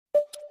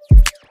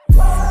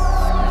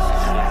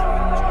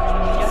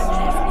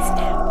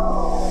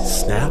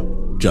Snap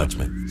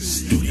Judgment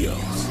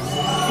Studios.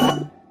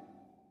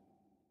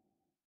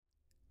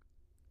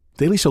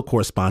 Daily Show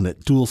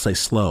correspondent Dulce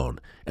Sloan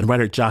and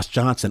writer Josh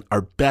Johnson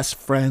are best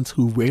friends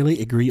who rarely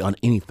agree on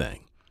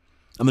anything.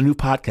 On the new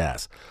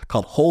podcast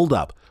called Hold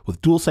Up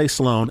with Dulce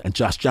Sloan and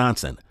Josh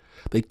Johnson,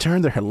 they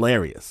turn their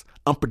hilarious,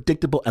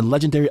 unpredictable, and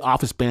legendary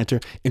office banter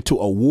into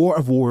a war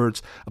of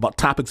words about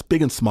topics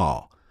big and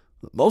small.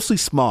 Mostly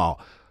small,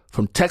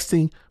 from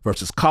texting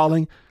versus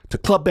calling to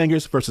club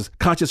bangers versus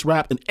conscious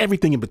rap and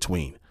everything in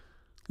between.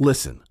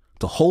 Listen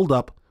to Hold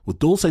Up with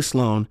Dulce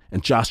Sloan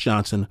and Josh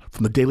Johnson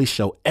from The Daily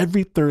Show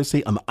every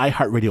Thursday on the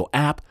iHeartRadio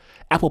app,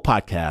 Apple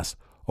Podcasts,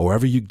 or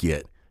wherever you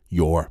get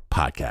your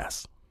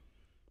podcasts.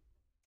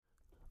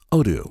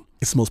 Odoo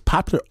is the most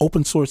popular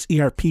open source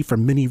ERP for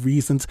many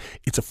reasons.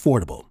 It's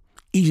affordable,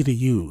 easy to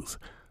use.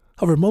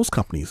 However, most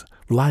companies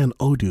rely on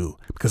Odoo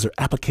because their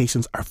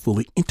applications are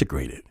fully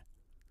integrated.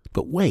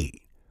 But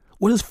wait,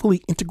 what does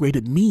fully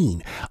integrated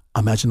mean?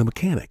 Imagine a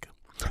mechanic.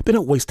 They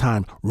don't waste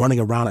time running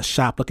around a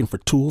shop looking for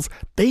tools.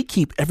 They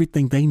keep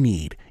everything they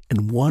need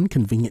in one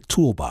convenient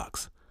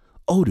toolbox.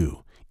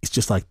 Odoo is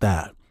just like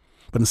that.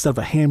 But instead of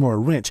a hammer or a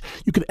wrench,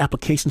 you get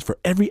applications for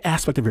every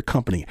aspect of your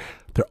company.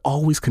 They're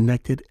always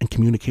connected and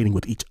communicating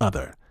with each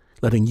other,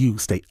 letting you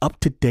stay up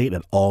to date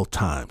at all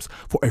times.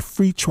 For a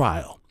free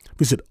trial,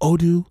 visit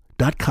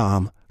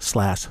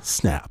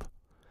odoo.com/snap.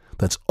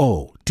 That's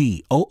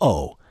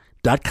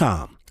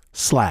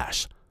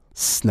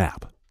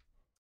odoo.com/snap.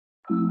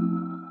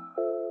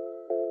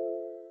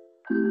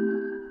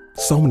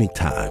 So many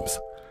times,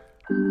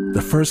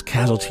 the first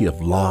casualty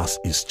of loss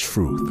is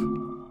truth.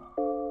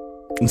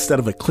 Instead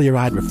of a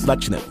clear-eyed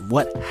reflection at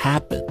what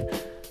happened,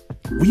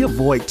 we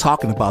avoid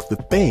talking about the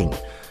thing.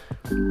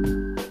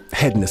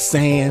 Head in the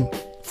sand,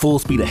 full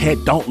speed ahead,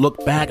 don't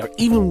look back, or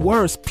even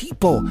worse,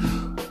 people,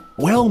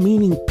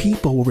 well-meaning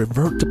people will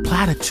revert to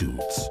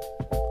platitudes,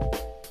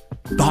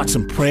 thoughts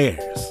and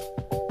prayers.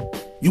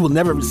 You will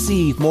never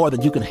receive more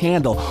than you can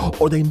handle,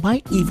 or they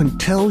might even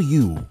tell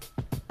you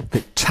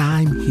that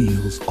time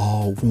heals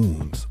all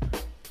wounds.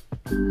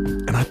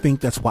 And I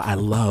think that's why I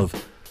love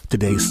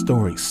today's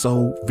story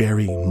so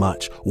very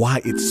much,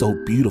 why it's so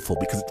beautiful,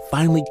 because it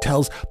finally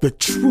tells the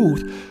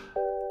truth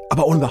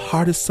about one of the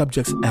hardest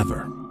subjects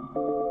ever.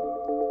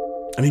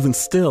 And even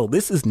still,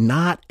 this is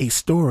not a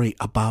story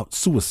about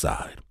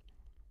suicide.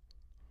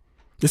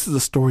 This is a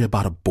story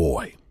about a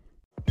boy.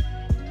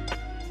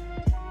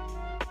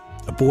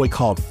 A boy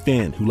called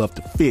Finn who loved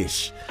to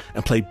fish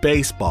and play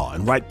baseball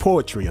and write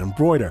poetry and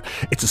embroider.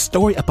 It's a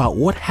story about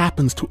what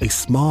happens to a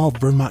small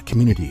Vermont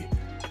community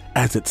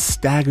as it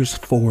staggers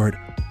forward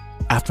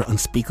after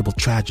unspeakable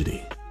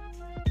tragedy.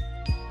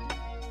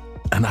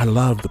 And I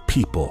love the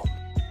people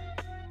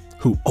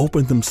who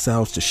open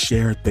themselves to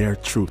share their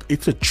truth.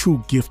 It's a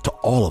true gift to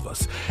all of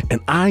us.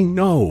 And I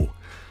know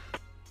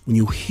when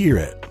you hear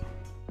it,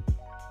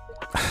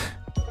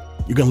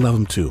 you're going to love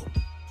them too.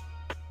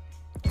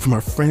 From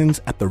our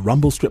friends at the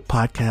Rumble Strip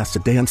podcast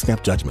today on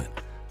Snap Judgment,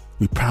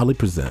 we proudly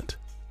present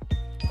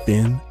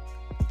Finn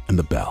and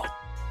the Bell.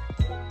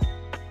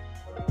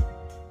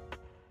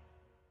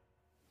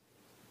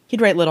 He'd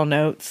write little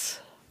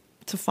notes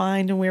to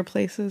find in weird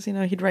places. You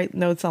know, he'd write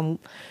notes on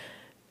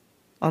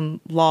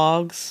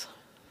logs.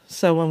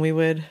 So when we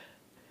would,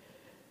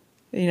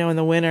 you know, in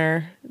the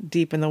winter,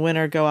 deep in the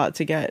winter, go out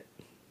to get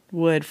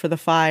wood for the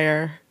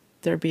fire,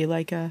 there'd be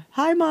like a,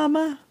 "Hi,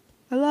 Mama,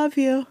 I love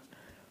you."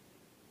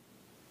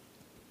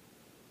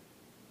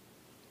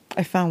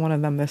 I found one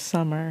of them this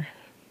summer.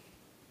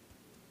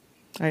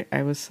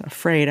 I was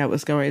afraid I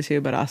was going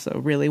to, but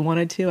also really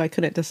wanted to. I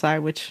couldn't decide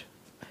which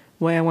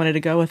way I wanted to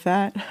go with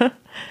that.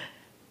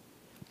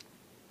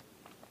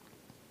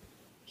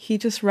 He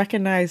just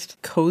recognized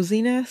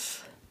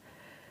coziness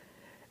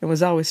and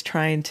was always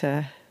trying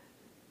to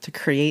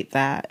create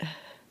that.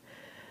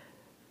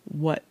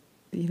 What,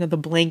 you know, the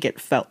blanket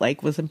felt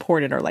like was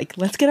important, or like,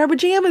 let's get our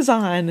pajamas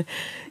on,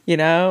 you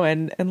know,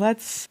 and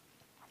let's,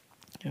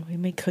 you know, we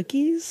make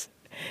cookies.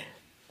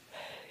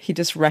 He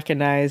just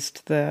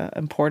recognized the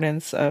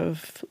importance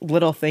of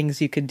little things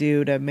you could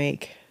do to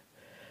make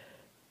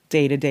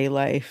day-to-day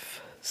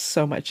life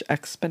so much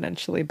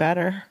exponentially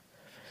better.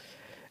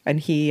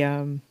 And he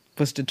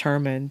was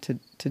determined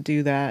to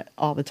do that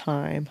all the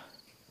time.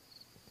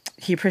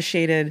 He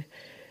appreciated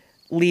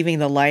leaving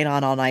the light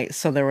on all night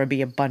so there would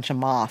be a bunch of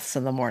moths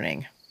in the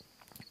morning.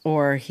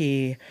 Or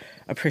he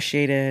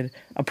appreciated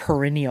a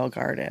perennial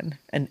garden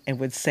and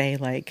would say,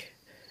 like,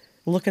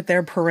 look at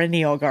their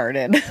perennial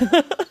garden.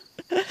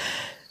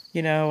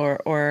 You know,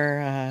 or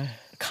a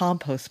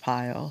compost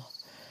pile,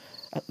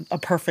 a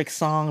perfect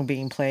song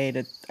being played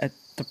at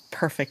the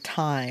perfect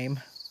time.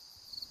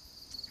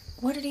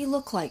 What did he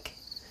look like?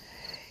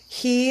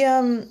 He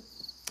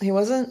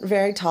wasn't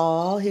very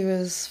tall. He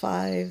was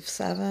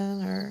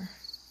 5'7", or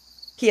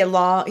he had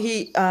long.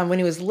 When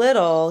he was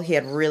little, he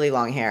had really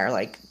long hair,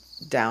 like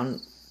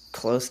down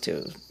close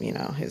to, you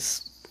know,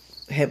 his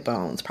hip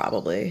bones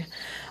probably.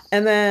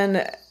 And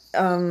then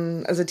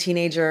as a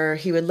teenager,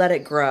 he would let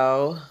it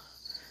grow.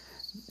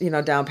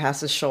 down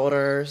past his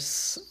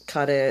shoulders,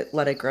 cut it,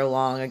 let it grow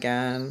long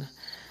again.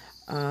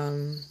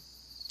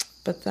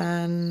 But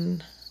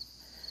then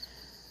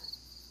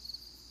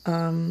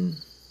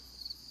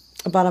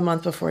about a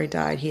month before he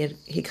died,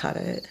 he cut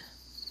it.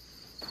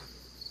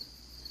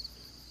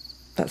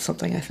 That's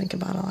something I think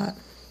about a lot.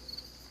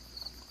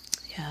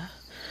 Yeah.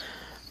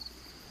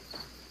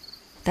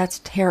 That's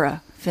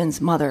Tara, Finn's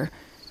mother.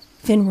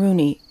 Finn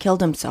Rooney killed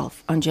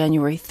himself on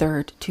January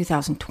 3rd,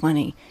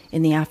 2020,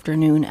 in the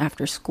afternoon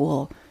after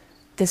school.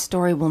 This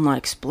story will not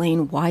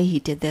explain why he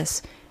did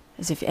this,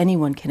 as if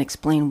anyone can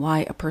explain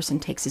why a person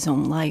takes his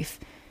own life.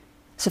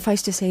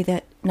 Suffice to say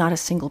that not a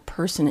single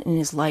person in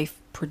his life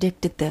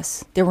predicted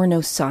this. There were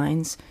no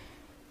signs.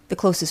 The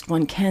closest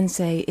one can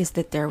say is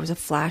that there was a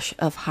flash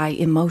of high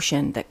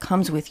emotion that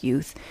comes with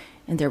youth,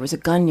 and there was a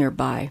gun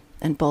nearby,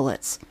 and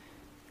bullets.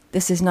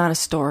 This is not a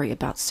story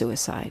about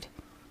suicide.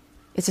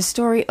 It's a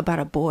story about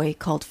a boy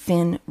called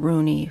Finn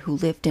Rooney who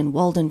lived in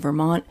Walden,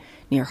 Vermont,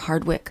 near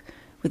Hardwick,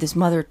 with his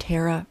mother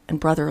Tara and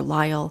brother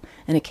Lyle,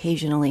 and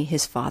occasionally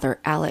his father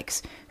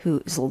Alex,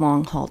 who is a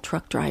long-haul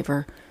truck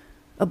driver.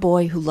 A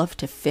boy who loved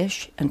to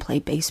fish and play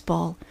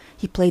baseball.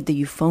 He played the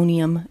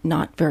euphonium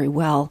not very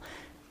well.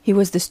 He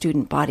was the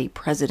student body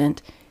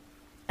president,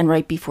 and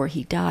right before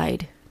he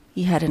died,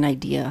 he had an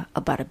idea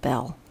about a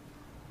bell.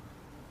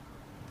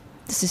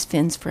 This is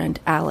Finn's friend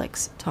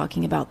Alex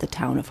talking about the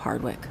town of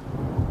Hardwick.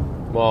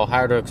 Well,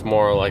 Hardwick's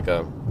more like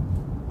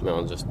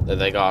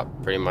they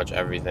got pretty much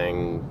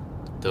everything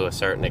to a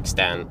certain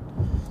extent.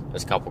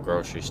 There's a couple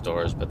grocery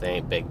stores, but they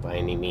ain't big by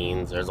any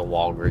means. There's a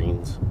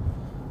Walgreens.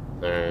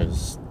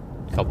 There's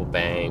a couple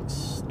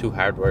banks, 2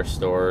 hardware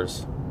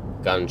stores,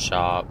 gun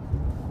shop,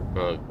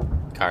 a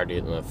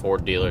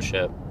Ford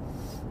dealership.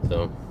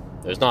 So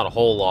there's not a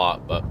whole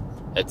lot, but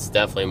it's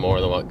definitely more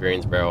than what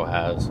Greensboro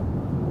has.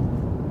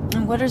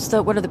 And what are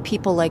the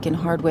people like in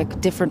Hardwick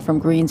different from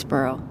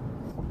Greensboro?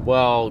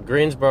 Well,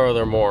 Greensboro,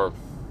 they're more,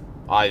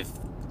 I've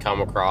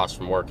come across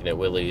from working at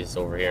Willie's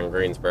over here in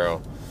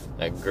Greensboro,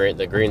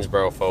 the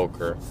Greensboro folk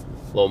are a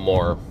little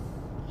more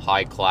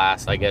high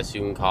class, I guess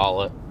you can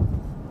call it.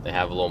 They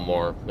have a little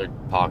more, their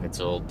pockets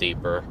are a little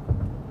deeper.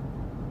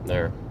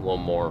 They're a little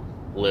more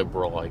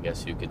liberal, I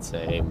guess you could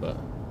say, but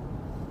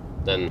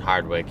then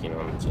Hardwick,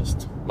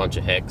 just a bunch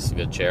of hicks, a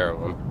good share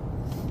of them.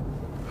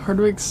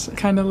 Hardwick's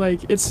kind of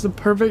like, it's the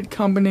perfect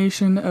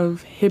combination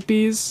of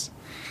hippies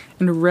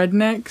and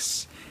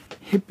rednecks.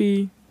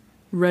 Hippie,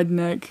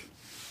 redneck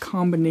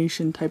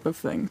combination type of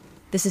thing.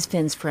 This is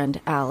Finn's friend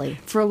Allie.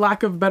 For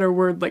lack of a better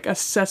word, like a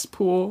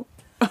cesspool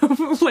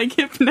of like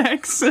hip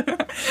necks.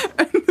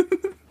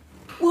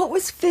 What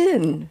was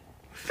Finn?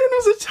 Finn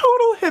was a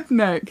total hip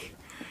neck.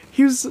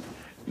 He was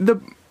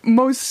the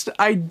most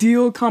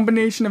ideal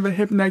combination of a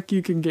hip neck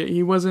you can get.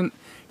 He wasn't,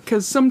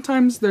 because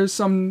sometimes there's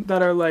some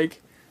that are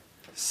like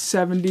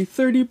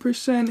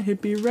 70-30%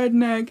 hippie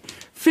redneck.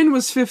 Finn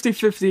was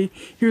 50-50.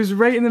 He was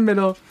right in the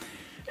middle.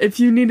 If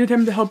you needed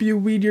him to help you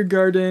weed your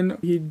garden,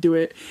 he'd do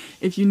it.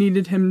 If you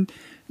needed him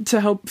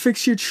to help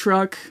fix your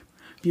truck,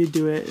 he'd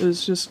do it. It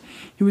was just,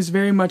 he was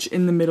very much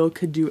in the middle,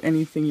 could do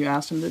anything you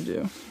asked him to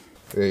do.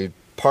 He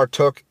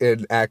partook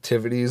in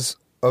activities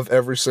of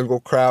every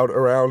single crowd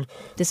around.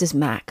 This is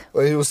Mac.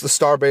 He was the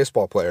star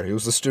baseball player. He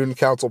was the student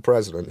council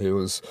president.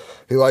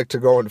 He liked to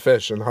go and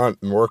fish and hunt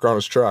and work on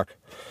his truck.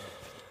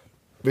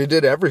 He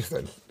did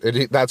everything.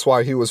 That's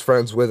why he was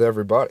friends with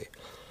everybody.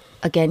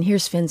 Again,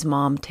 here's Finn's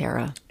mom,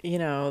 Tara.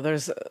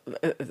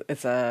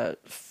 It's a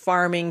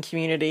farming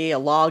community, a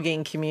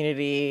logging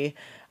community.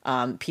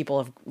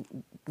 People have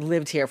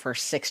lived here for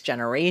 6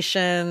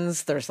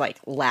 generations. There's like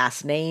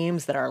last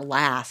names that are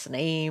last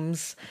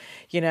names,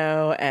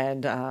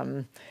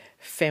 and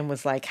Finn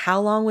was like,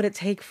 how long would it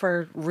take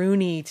for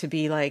Rooney to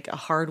be like a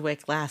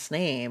Hardwick last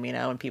name,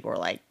 and people were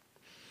like,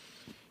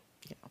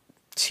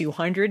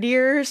 200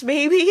 years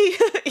maybe,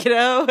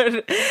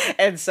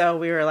 and so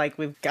we were like,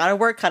 we've got our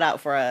work cut out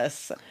for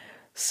us.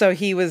 So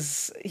he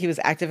was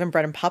active in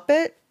Bread and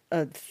Puppet,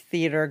 a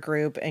theater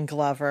group in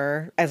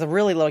Glover, as a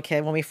really little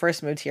kid when we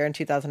first moved here in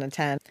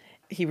 2010.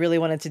 He really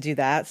wanted to do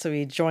that, so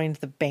he joined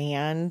the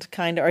band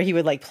or he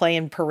would like play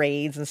in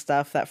parades and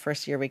stuff that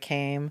first year we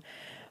came.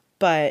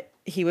 But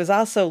he was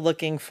also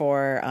looking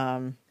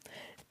for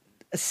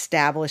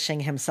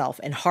establishing himself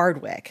in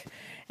Hardwick.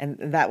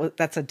 And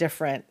that's a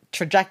different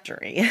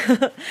trajectory.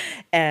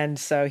 And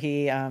so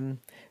he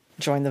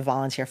joined the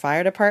volunteer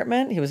fire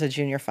department. He was a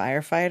junior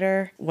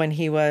firefighter. When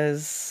he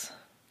was,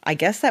 I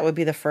guess that would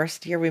be the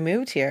first year we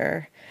moved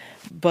here.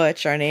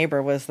 Butch, our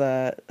neighbor, was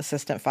the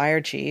assistant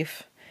fire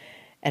chief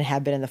and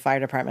had been in the fire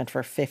department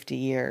for 50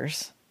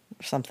 years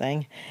or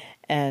something,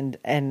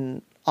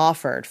 and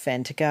offered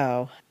Finn to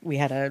go. We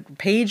had a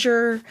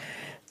pager.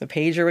 The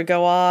pager would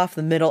go off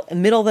in the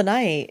middle of the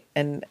night,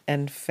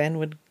 and Finn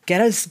would get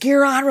his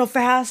gear on real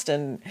fast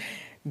and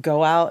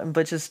go out in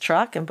Butch's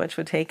truck, and Butch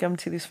would take him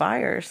to these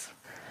fires.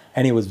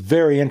 And he was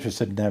very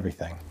interested in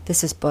everything.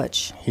 This is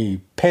Butch.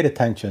 He paid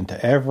attention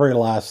to every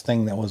last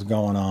thing that was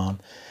going on,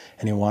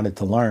 and he wanted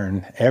to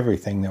learn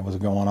everything that was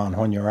going on.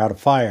 When you were out of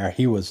fire,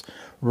 he was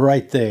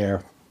right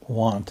there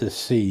want to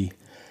see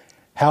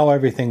how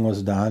everything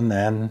was done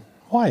and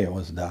why it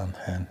was done.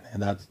 And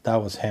that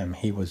was him.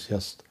 He was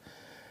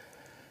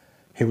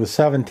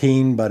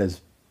 17, but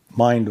his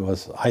mind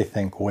was, I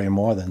think, way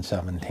more than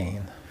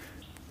 17.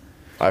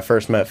 I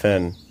first met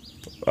Finn.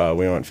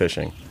 We went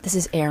fishing. This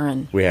is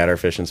Aaron. We had our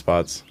fishing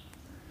spots,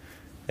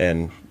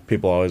 and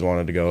people always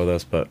wanted to go with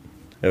us, but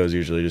it was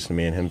usually just a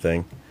me and him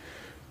thing.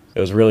 It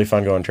was really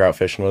fun going trout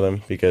fishing with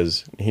him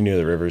because he knew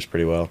the rivers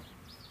pretty well.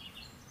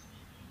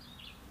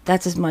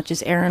 That's as much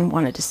as Aaron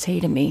wanted to say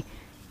to me.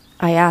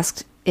 I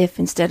asked if,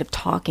 instead of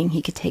talking,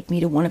 he could take me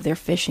to one of their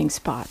fishing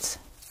spots.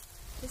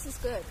 This is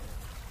good.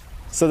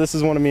 So this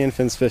is one of me and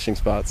Finn's fishing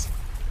spots.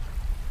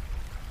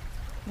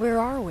 Where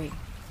are we?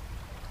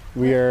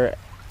 We are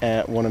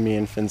at one of me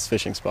and Finn's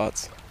fishing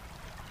spots.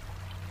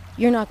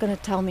 You're not going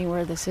to tell me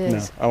where this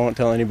is? No, I won't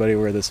tell anybody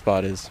where this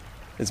spot is.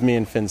 It's me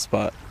and Finn's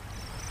spot.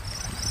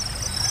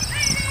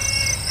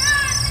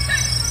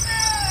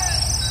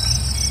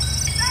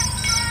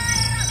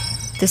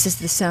 This is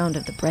the sound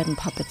of the bread and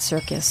puppet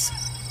circus.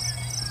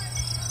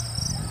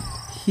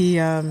 He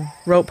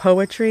wrote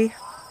poetry,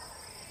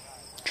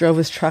 drove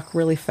his truck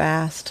really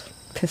fast,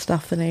 pissed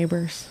off the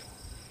neighbors.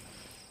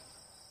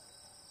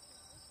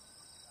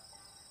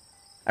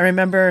 I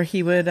remember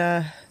he would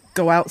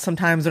go out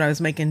sometimes when I was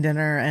making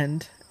dinner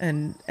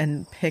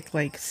and pick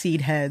like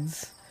seed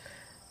heads,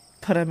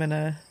 put them in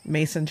a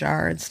mason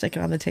jar and stick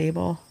it on the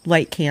table,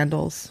 light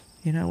candles,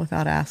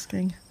 without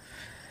asking.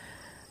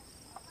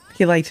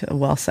 He liked a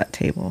well-set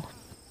table.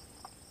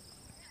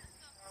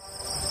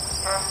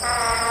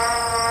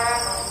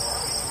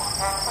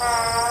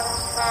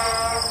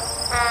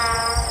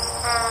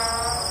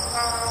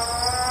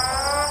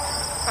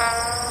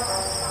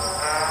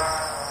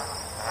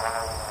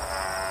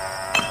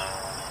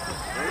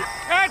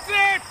 That's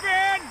it,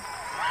 Finn!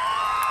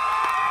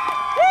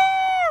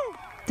 Woo!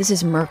 This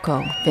is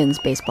Mirko, Finn's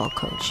baseball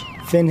coach.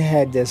 Finn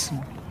had this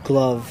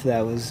glove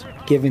that was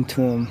given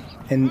to him,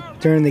 and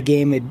during the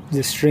game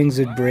the strings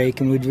would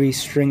break and we'd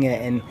restring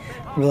it, and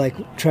we're like,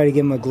 try to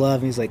give him a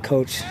glove, and he's like,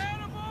 Coach,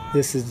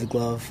 this is the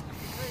glove.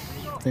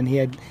 And he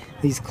had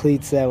these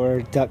cleats that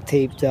were duct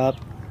taped up.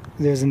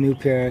 There's a new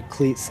pair of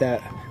cleats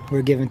that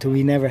were given to him.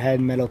 We never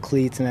had metal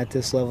cleats, and at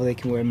this level they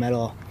can wear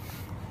metal.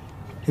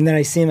 And then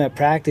I see him at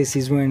practice,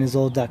 he's wearing his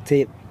old duct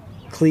tape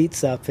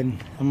cleats up, and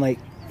I'm like,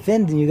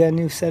 Finn, you got a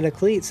new set of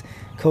cleats?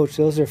 Coach,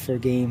 those are for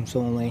games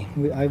only.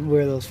 I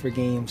wear those for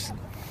games.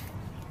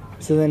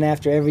 So then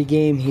after every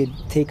game, he'd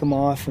take them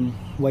off and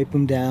wipe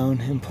them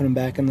down and put them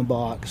back in the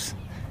box.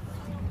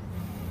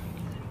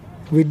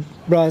 We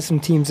brought some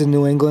teams in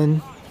New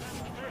England,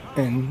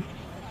 and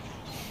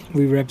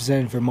we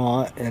represented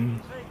Vermont, and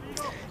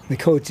the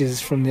coaches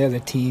from the other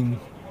team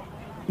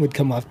would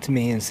come up to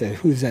me and say,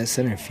 who's that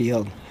center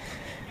field?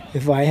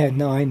 If I had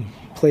 9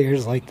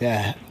 players like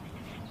that.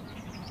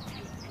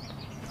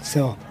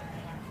 So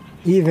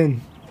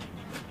even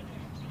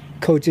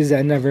coaches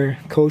that never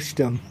coached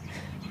him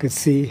could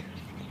see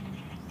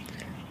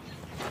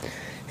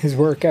his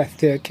work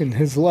ethic and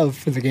his love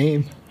for the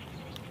game.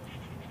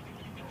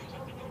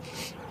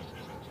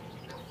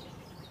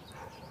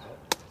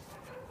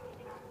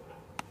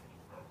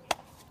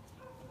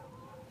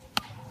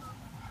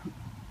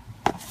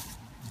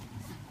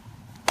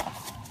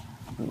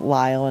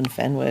 Lyle and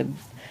Finn would,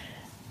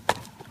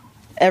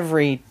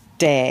 every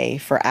day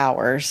for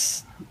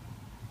hours,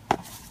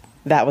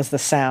 that was the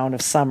sound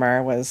of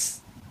summer,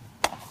 was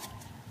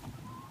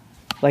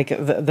like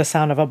the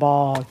sound of a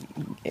ball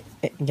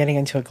getting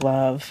into a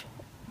glove.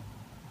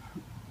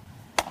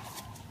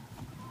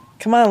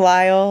 Come on,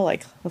 Lyle,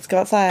 like, let's go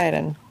outside.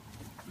 And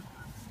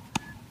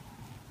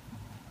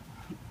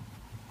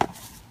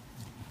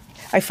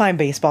I find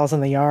baseballs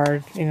in the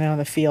yard, in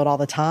the field all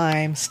the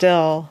time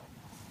still.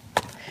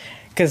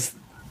 Because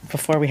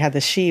before we had the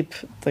sheep,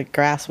 the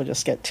grass would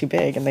just get too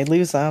big and they'd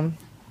lose them.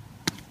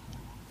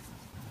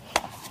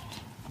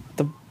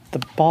 The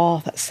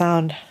ball, that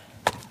sound.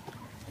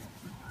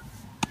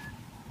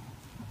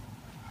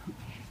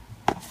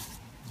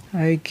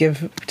 I'd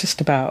give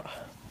just about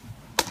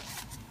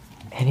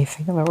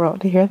anything in the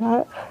world to hear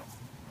that.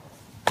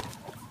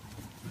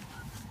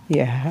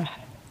 Yeah.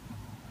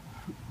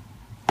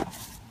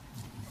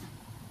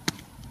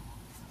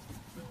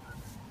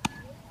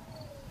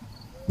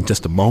 In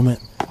just a moment,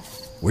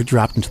 we're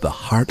dropped into the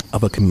heart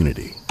of a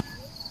community.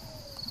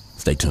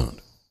 Stay tuned.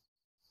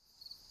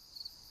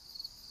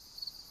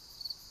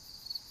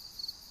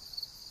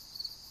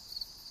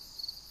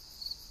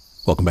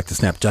 Welcome back to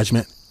Snap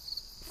Judgment.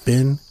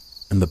 Finn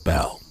and the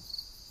Bell.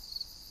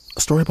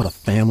 A story about a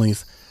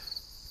family's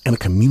and a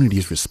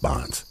community's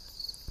response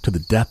to the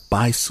death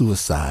by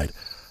suicide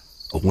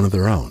of one of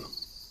their own.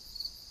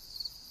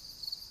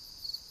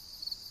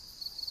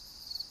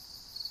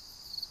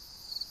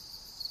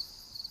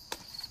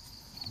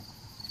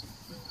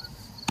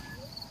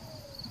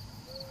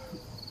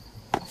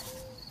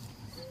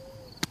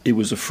 It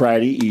was a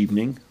Friday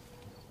evening,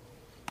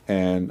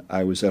 and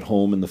I was at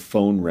home and the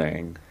phone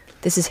rang.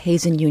 This is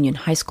Hazen Union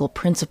High School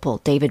principal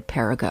David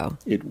Perigo.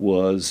 It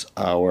was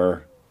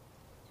our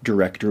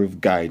director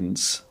of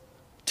guidance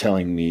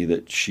telling me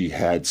that she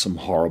had some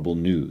horrible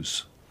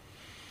news.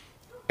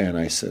 And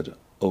I said,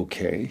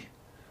 okay.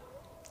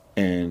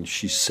 And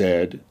she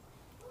said,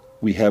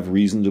 we have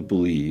reason to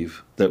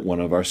believe that one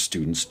of our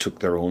students took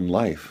their own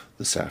life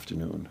this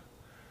afternoon.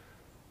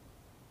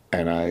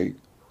 And I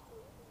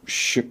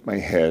shook my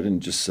head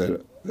and just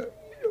said,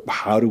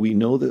 how do we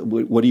know that?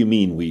 What do you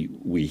mean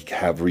we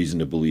have reason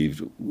to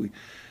believe?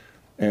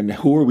 And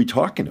who are we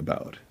talking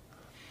about?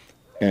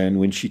 And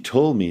when she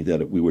told me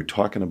that we were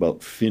talking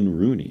about Finn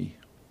Rooney,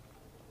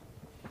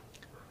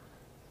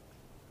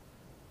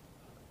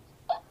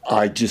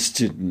 I just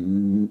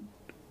didn't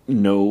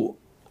know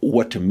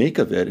what to make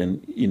of it.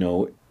 And,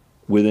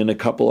 within a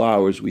couple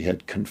hours, we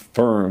had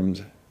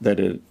confirmed that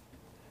it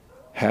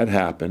had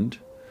happened.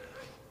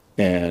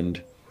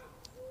 And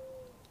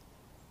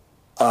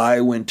I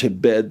went to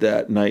bed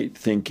that night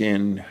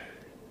thinking,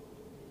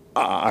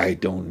 I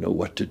don't know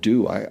what to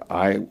do.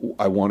 I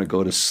want to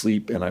go to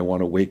sleep and I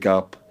want to wake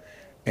up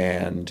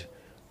and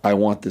I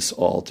want this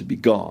all to be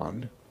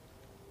gone.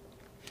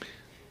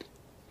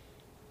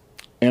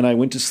 And I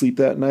went to sleep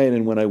that night,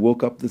 and when I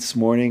woke up this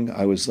morning,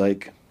 I was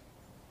like,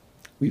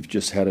 we've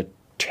just had a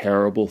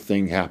terrible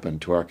thing happen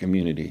to our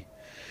community.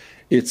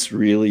 It's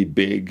really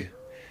big,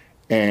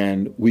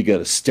 and we got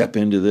to step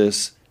into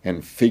this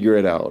and figure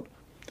it out.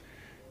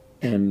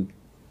 And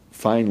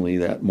finally,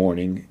 that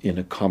morning, in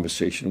a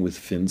conversation with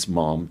Finn's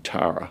mom,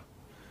 Tara,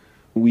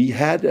 we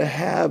had to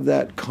have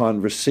that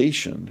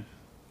conversation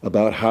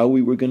about how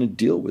we were going to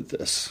deal with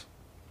this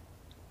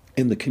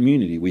in the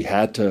community. We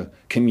had to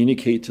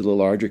communicate to the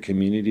larger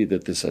community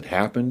that this had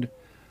happened.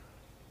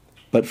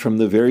 But from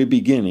the very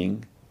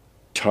beginning,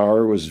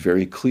 Tara was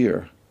very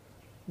clear.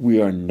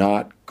 We are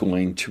not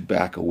going to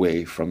back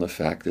away from the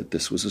fact that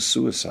this was a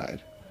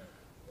suicide.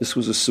 This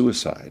was a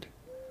suicide.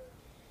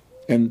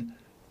 And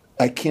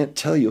I can't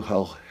tell you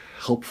how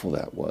helpful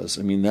that was.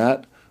 I mean,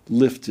 that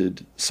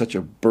lifted such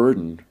a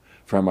burden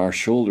from our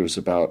shoulders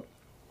about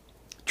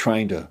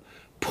trying to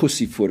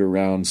pussyfoot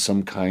around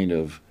some kind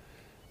of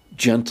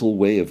gentle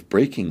way of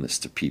breaking this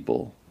to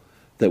people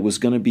that was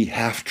going to be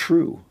half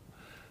true,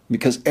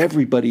 because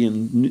everybody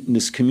in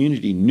this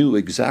community knew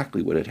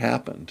exactly what had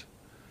happened.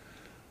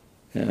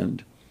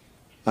 And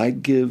I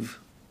give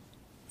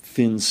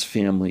Finn's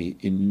family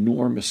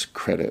enormous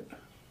credit.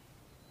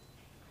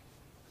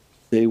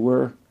 They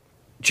were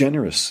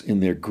generous in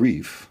their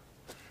grief,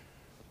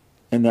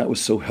 and that was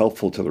so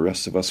helpful to the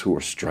rest of us who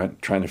were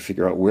trying to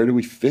figure out, where do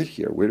we fit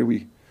here? Where do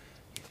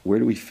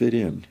we fit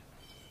in?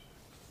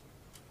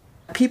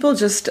 People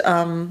just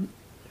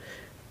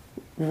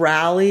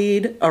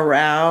rallied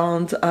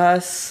around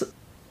us,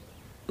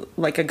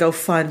 like a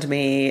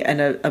GoFundMe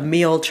and a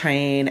meal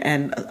train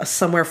and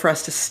somewhere for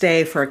us to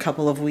stay for a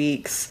couple of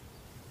weeks.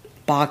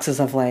 Boxes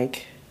of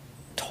like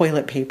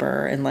toilet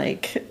paper and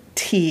like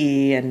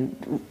tea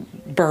and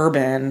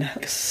bourbon,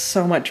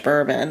 so much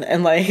bourbon.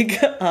 And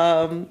like,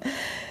 and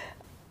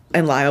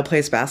Lyle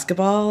plays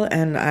basketball,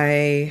 and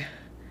I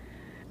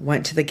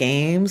went to the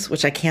games,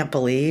 which I can't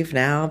believe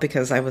now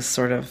because I was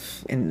sort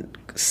of in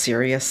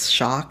serious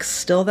shock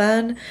still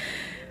then.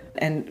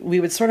 And we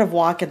would sort of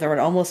walk, and there would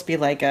almost be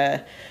like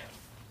a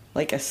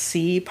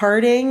sea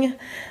parting,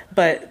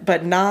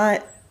 but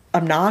not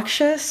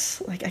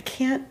obnoxious. Like I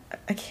can't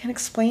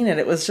explain it.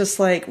 It was just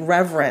like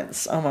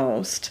reverence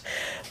almost.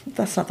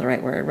 That's not the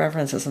right word.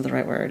 Reverence isn't the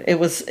right word. It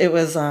was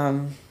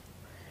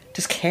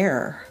just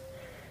care.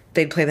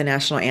 They'd play the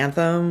national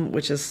anthem,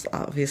 which is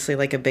obviously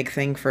like a big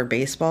thing for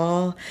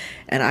baseball.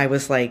 And I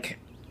was like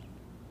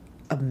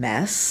a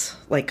mess,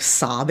 like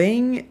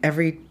sobbing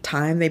every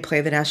time they play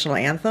the national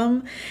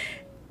anthem.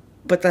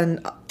 But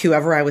then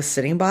whoever I was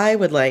sitting by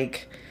would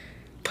like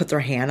put their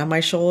hand on my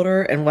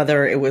shoulder, and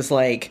whether it was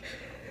like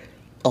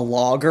a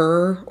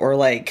logger or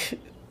like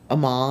a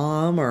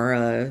mom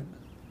or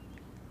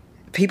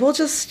people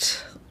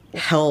just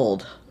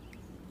held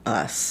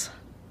us.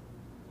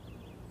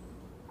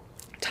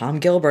 Tom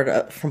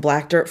Gilbert from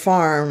Black Dirt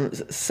Farm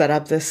set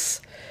up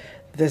this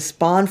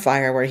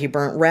bonfire where he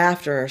burnt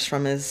rafters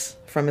from his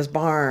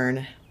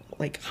barn,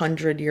 like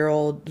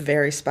 100-year-old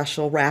very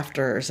special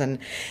rafters, and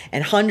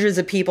hundreds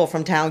of people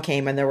from town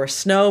came, and there were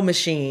snow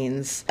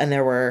machines, and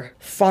there were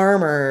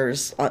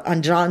farmers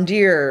on John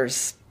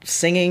Deere's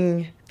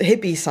singing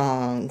hippie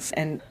songs,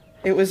 and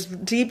it was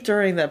deep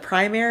during the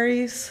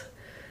primaries,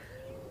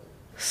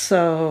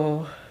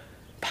 so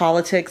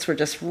politics were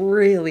just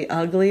really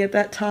ugly at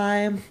that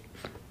time.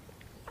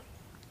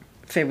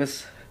 Faye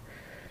was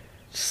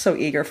so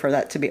eager for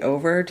that to be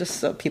over, just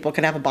so people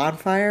could have a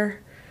bonfire.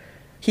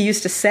 He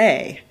used to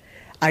say,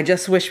 I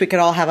just wish we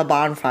could all have a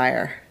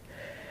bonfire.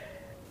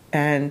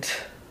 And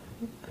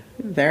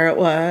there it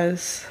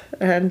was.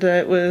 And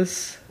it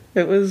was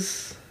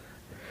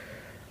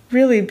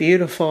really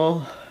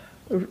beautiful,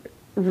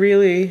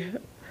 really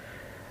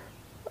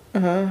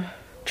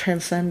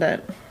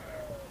transcendent,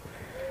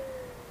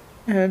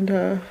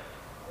 and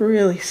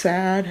really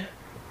sad.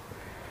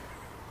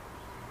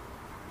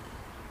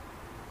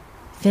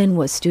 Finn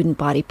was student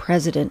body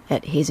president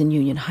at Hazen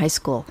Union High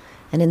School,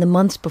 And in the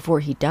months before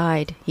he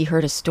died, he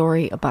heard a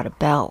story about a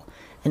bell,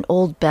 an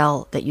old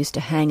bell that used to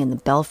hang in the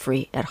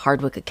belfry at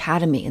Hardwick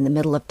Academy in the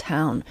middle of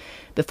town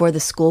before the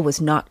school was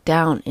knocked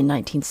down in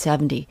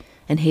 1970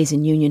 and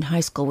Hazen Union High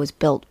School was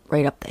built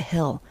right up the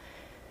hill.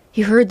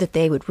 He heard that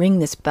they would ring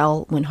this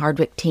bell when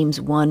Hardwick teams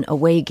won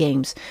away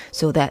games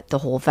so that the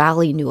whole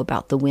valley knew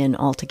about the win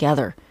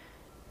altogether.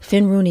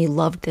 Finn Rooney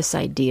loved this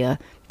idea,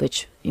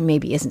 which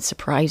maybe isn't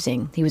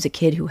surprising. He was a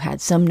kid who had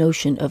some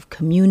notion of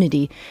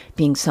community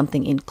being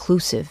something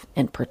inclusive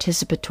and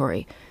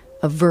participatory,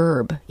 a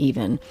verb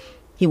even.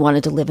 He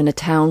wanted to live in a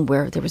town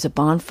where there was a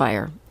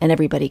bonfire and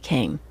everybody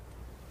came.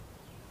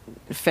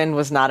 Finn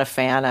was not a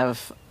fan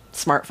of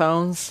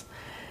smartphones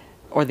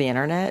or the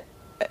internet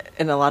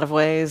in a lot of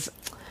ways.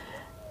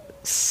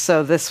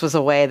 So this was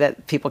a way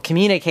that people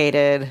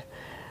communicated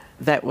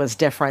that was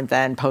different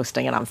than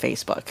posting it on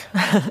Facebook.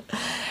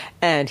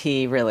 And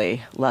he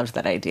really loved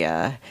that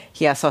idea.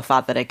 He also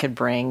thought that it could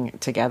bring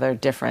together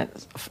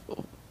different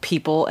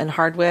people in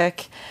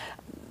Hardwick.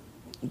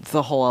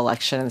 The whole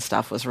election and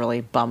stuff was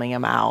really bumming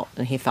him out,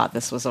 and he thought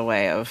this was a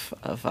way of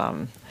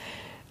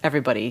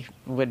everybody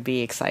would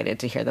be excited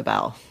to hear the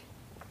bell.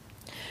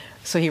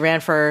 So he ran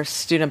for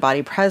student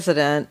body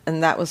president,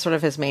 and that was sort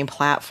of his main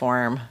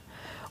platform,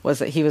 was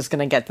that he was going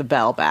to get the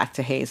bell back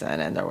to Hazen.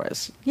 And there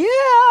was,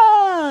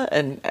 yeah!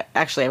 And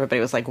actually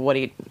everybody was like, what do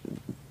you...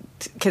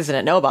 Kids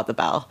didn't know about the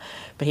bell,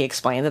 but he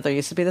explained that there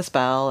used to be this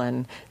bell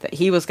and that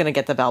he was going to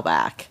get the bell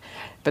back,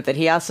 but that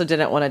he also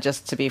didn't want it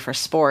just to be for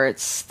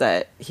sports,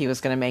 that he was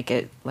going to make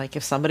it like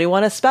if somebody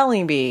won a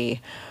spelling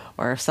bee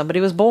or if somebody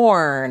was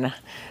born,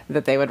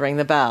 that they would ring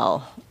the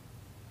bell.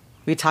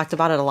 We talked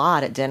about it a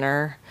lot at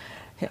dinner.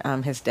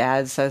 His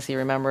dad says he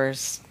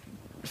remembers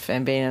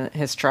Finn being in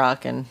his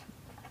truck and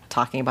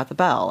talking about the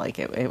bell. Like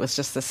it was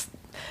just this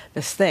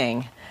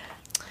thing.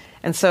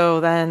 And so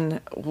then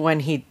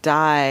when he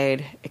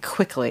died,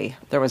 quickly,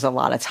 there was a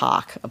lot of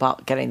talk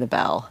about getting the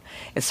bell.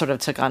 It sort of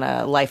took on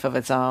a life of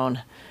its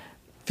own.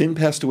 Finn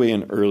passed away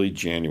in early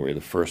January, the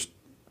first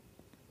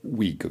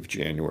week of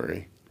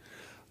January.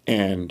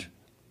 And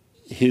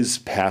his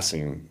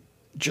passing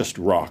just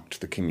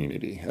rocked the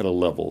community at a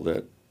level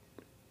that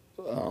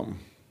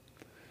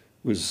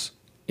was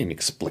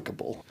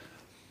inexplicable.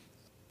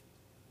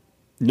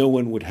 No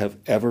one would have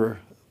ever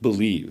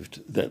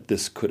believed that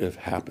this could have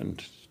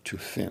happened to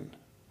Finn.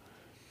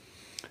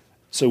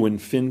 So when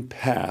Finn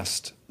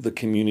passed, the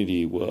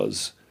community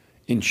was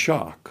in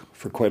shock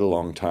for quite a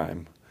long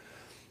time.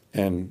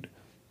 And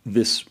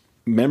this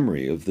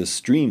memory of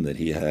this dream that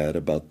he had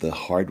about the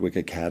Hardwick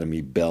Academy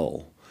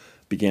bell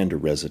began to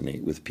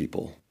resonate with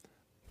people.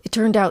 It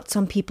turned out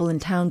some people in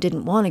town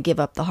didn't want to give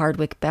up the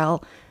Hardwick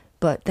bell,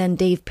 but then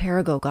Dave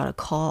Perigo got a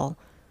call.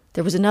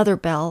 There was another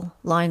bell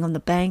lying on the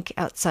bank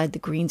outside the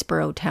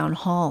Greensboro Town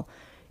Hall.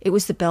 It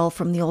was the bell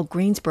from the old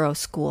Greensboro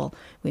School,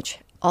 which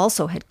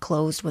also had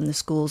closed when the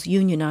schools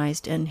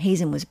unionized and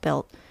Hazen was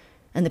built.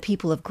 And the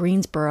people of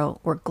Greensboro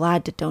were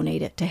glad to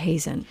donate it to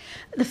Hazen.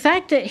 The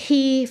fact that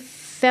he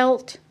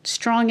felt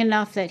strong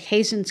enough that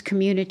Hazen's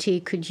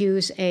community could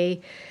use a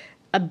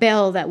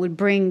bell that would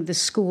bring the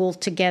school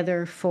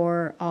together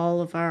for all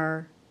of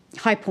our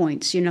high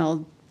points,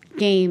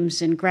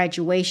 games and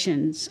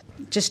graduations,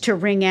 just to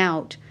ring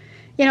out.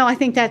 I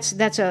think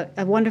that's a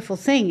wonderful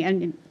thing.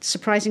 And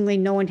surprisingly,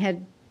 no one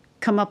had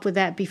come up with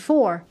that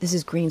before. This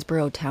is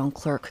Greensboro Town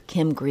Clerk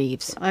Kim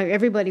Greaves.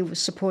 Everybody was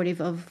supportive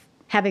of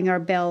having our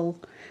bell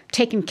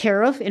taken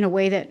care of in a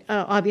way that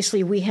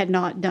obviously we had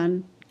not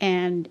done.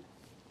 And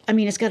I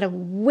mean, it's got a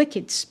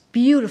wicked,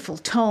 beautiful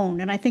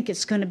tone, and I think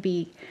it's going to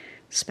be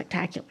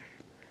spectacular.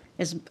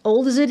 As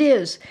old as it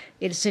is,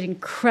 it's an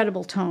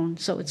incredible tone.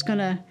 So it's going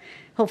to,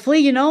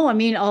 hopefully,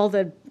 all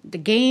the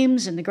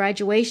games and the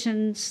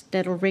graduations,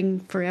 that'll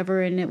ring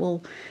forever, and it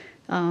will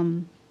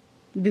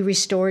be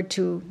restored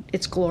to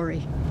its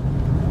glory.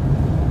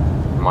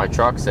 My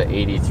truck's a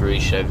 83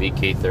 Chevy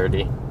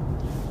K30.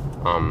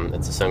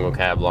 It's a single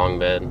cab long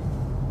bed.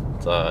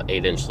 It's a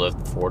 8-inch lift,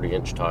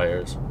 40-inch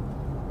tires.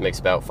 Makes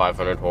about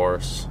 500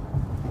 horse.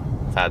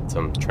 I've had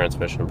some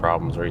transmission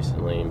problems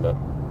recently, but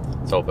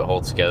let's hope it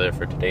holds together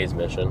for today's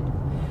mission.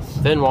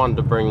 Finn wanted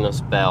to bring this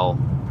bell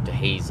to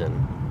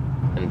Hazen,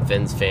 and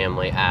Finn's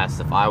family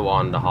asked if I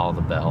wanted to haul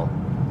the bell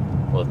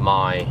with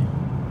my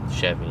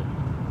Chevy.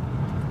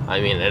 I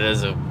mean, it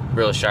is a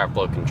really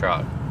sharp-looking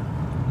truck,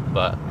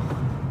 but...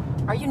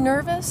 Are you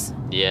nervous?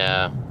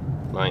 Yeah,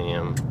 I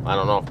am. I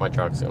don't know if my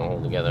truck's going to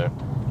hold together.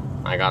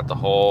 I got the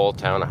whole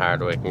town of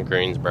Hardwick and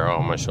Greensboro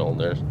on my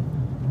shoulders,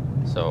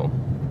 so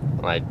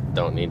I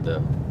don't need to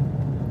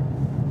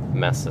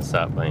mess this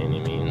up by any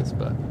means,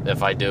 but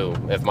if I do,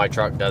 if my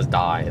truck does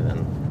die,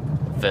 then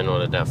Finn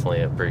would have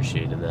definitely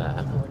appreciated that.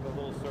 Like a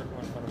little circle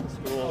in front of the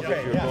school. Okay,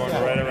 if you're going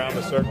right around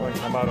the circle and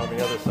come out on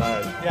the other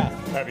side. Yeah.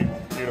 That'd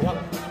be beautiful.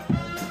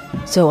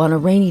 So on a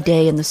rainy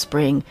day in the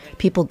spring,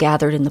 people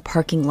gathered in the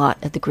parking lot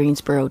at the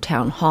Greensboro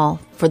Town Hall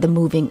for the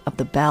moving of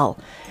the bell.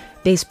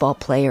 Baseball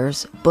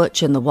players,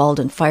 Butch and the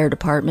Walden Fire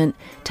Department,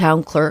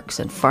 town clerks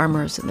and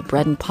farmers and the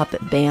Bread and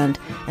Puppet Band,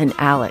 and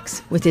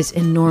Alex with his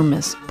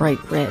enormous bright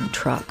red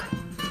truck.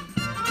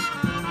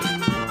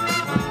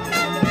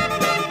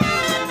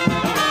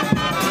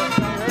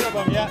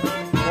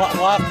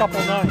 Last couple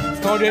of nights.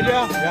 Oh, did you?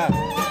 Yeah.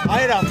 I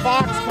had a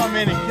fox come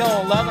in and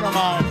kill 11 of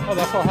mine. Oh,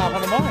 that's what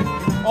happened to mine.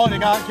 Oh, the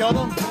guy killed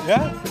him?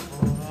 Yeah.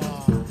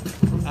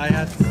 I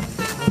had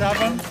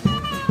 7,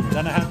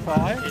 then I had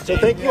 5. So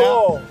thank you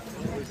all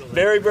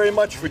very, very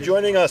much for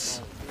joining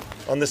us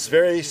on this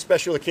very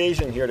special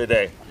occasion here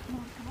today.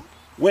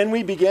 When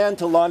we began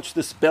to launch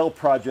this bell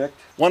project,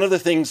 one of the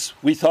things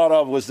we thought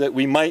of was that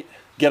we might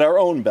get our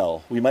own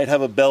bell. We might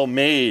have a bell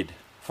made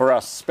for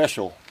us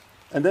special.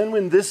 And then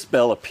when this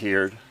bell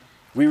appeared,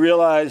 we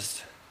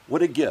realized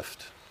what a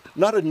gift.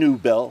 Not a new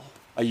bell,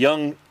 a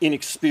young,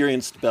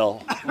 inexperienced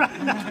bell,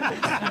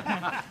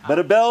 but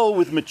a bell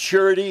with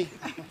maturity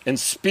and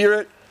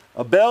spirit,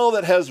 a bell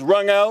that has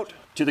rung out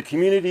to the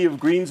community of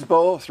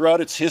Greensboro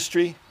throughout its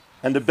history,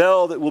 and a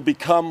bell that will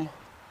become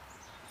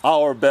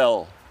our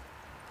bell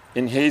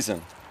in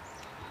Hazen.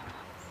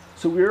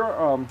 So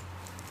we're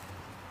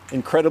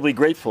incredibly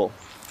grateful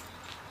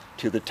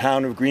to the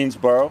town of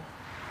Greensboro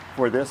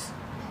for this.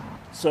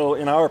 So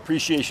in our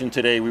appreciation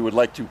today, we would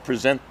like to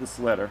present this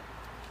letter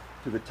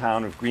to the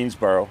town of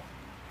Greensboro.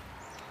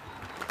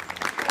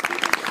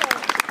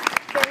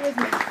 Bear with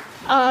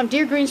me.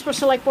 Dear Greensboro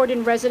Select Board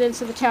and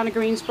residents of the town of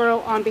Greensboro,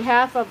 on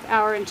behalf of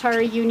our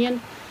entire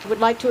union, I would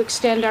like to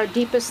extend our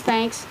deepest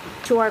thanks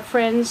to our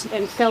friends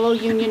and fellow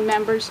union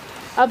members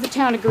of the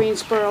town of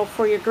Greensboro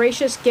for your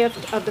gracious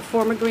gift of the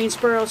former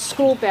Greensboro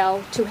school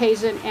bell to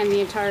Hazen and the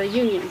entire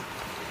union.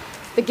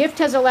 The gift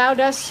has allowed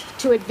us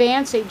to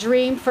advance a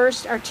dream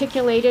first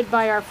articulated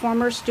by our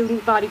former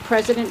student body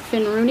president,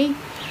 Finn Rooney,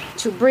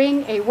 to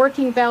bring a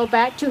working bell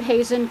back to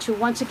Hazen to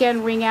once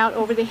again ring out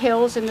over the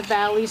hills and the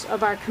valleys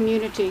of our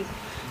community,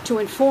 to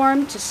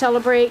inform, to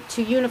celebrate,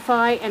 to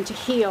unify, and to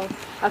heal,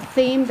 a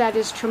theme that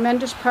is a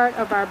tremendous part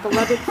of our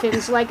beloved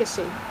Finn's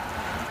legacy.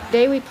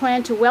 Today we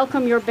plan to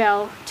welcome your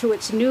bell to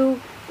its new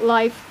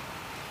life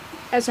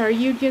as our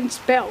union's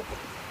bell.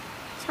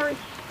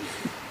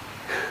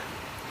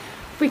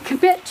 We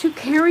commit to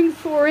caring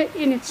for it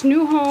in its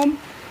new home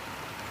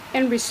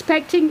and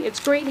respecting its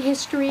great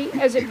history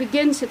as it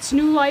begins its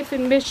new life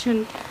and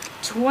mission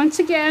to once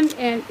again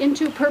and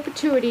into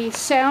perpetuity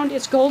sound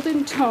its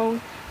golden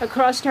tone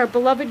across our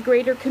beloved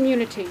greater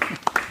community.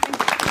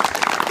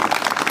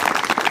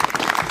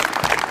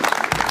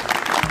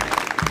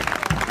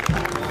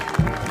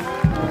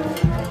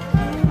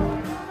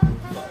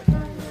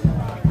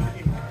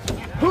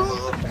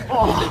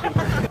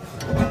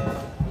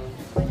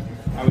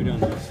 How are we doing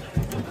this?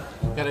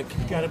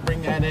 Gotta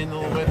bring that in a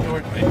little bit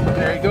towards me.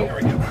 There you go. There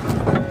we go.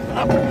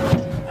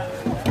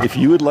 If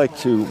you would like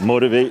to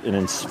motivate and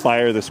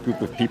inspire this group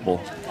of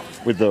people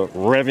with the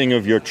revving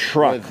of your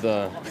truck,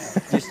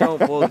 Just don't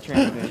pull the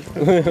transmission.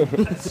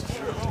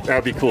 that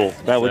would be cool.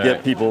 That would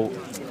get people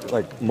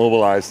like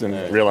mobilized and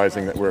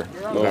realizing that we're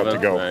about to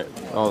go. Right.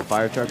 All the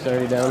fire trucks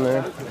already down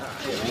there.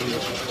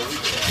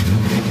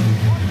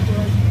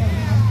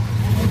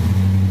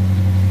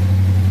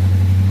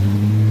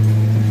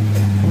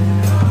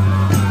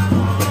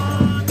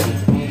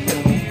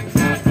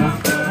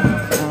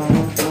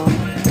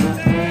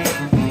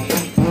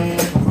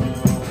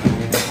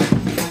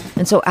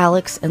 And so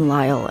Alex and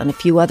Lyle and a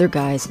few other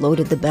guys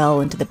loaded the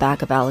bell into the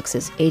back of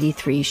Alex's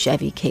 83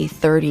 Chevy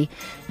K30,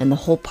 and the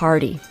whole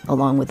party,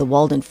 along with the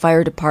Walden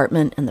Fire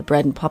Department and the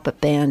Bread and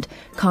Puppet Band,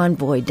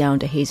 convoyed down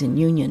to Hazen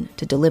Union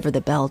to deliver the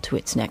bell to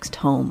its next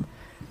home,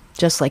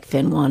 just like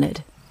Finn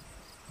wanted.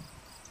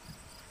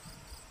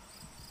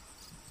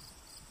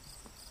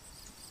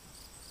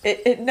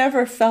 It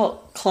never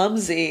felt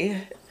clumsy.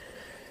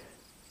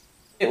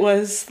 It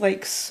was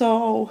like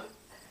so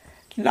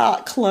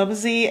not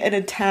clumsy in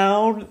a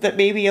town that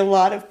maybe a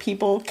lot of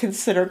people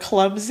consider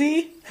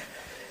clumsy,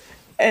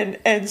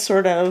 and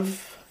sort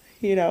of,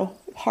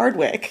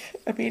 Hardwick.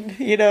 I mean,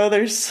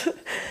 there's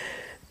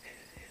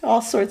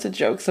all sorts of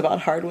jokes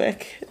about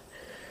Hardwick.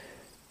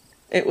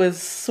 It was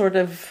sort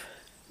of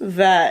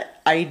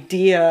that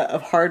idea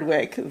of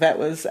Hardwick that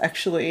was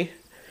actually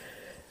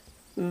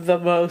the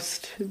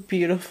most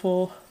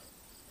beautiful,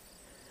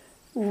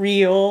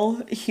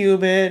 real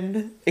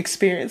human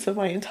experience of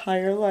my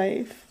entire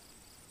life.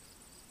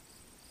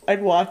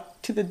 I'd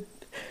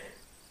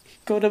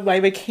go to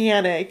my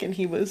mechanic and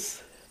he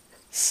was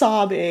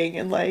sobbing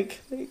and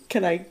like,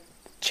 can I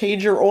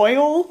change your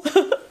oil?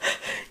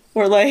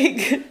 Or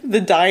like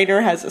the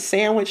diner has a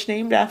sandwich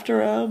named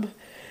after him.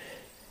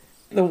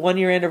 The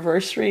 1-year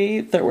anniversary,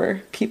 there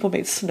were people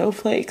made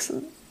snowflakes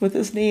with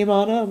his name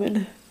on them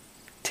and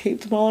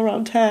taped them all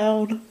around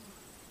town.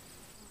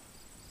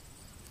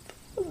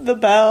 The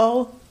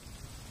bell.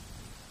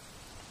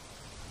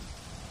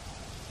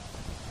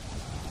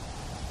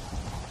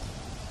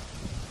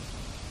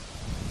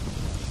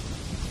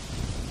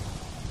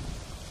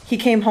 He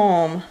came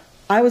home.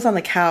 I was on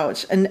the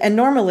couch, and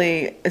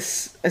normally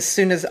as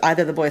soon as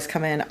either of the boys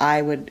come in,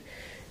 I would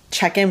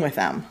check in with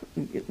them,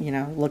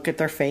 look at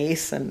their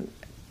face and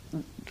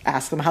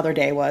ask them how their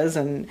day was,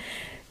 and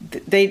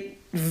they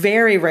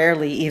very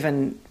rarely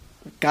even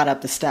got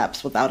up the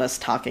steps without us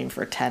talking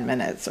for 10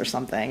 minutes or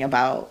something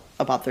about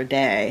their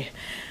day.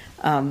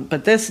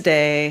 But this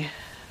day,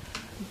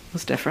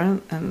 was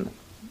different, and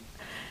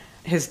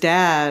his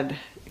dad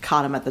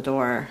caught him at the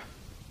door.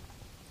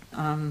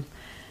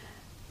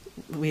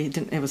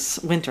 It was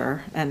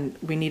winter, and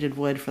we needed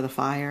wood for the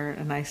fire,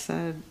 and I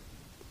said,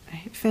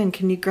 "Hey, Finn,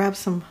 can you grab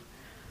some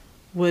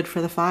wood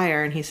for the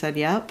fire?" And he said,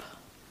 "Yep."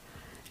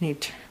 And he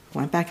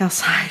went back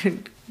outside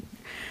and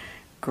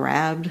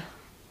grabbed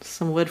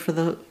some wood for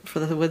the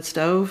wood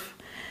stove,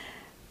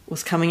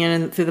 was coming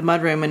in through the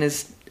mudroom, and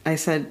his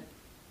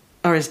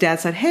dad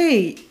said,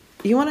 "Hey,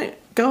 you want to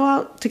go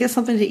out to get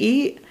something to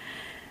eat?"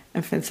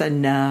 And Finn said,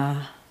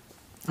 "Nah,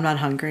 I'm not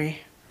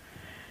hungry."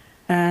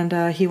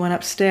 And he went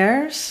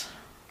upstairs.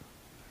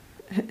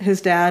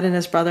 His dad and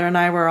his brother and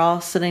I were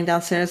all sitting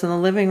downstairs in the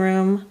living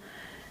room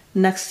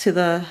next to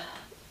the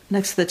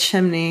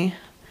chimney,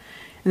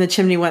 and the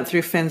chimney went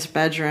through Finn's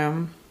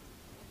bedroom.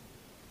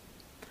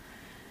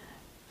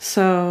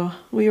 So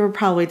we were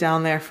probably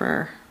down there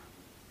for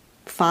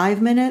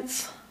 5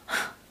 minutes.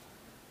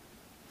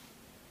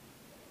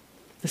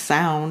 The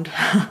sound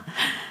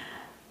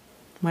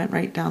went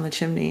right down the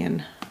chimney,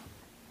 and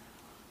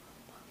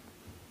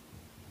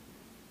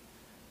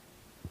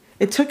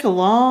it took a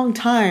long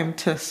time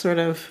to sort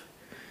of,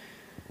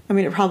 I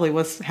mean, it probably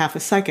was half a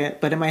second,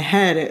 but in my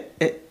head,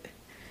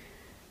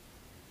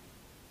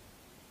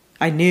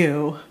 I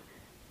knew.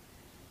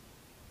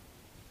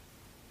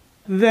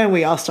 Then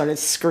we all started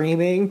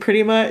screaming,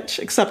 pretty much,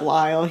 except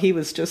Lyle. He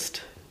was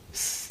just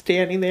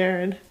standing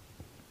there,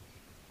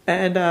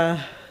 and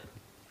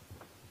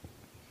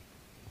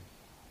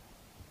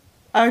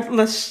I'm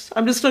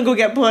just gonna go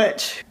get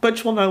Butch.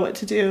 Butch will know what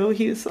to do.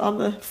 He's on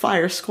the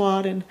fire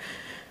squad, and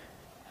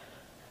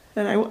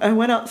I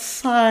went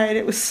outside.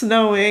 It was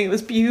snowing. It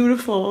was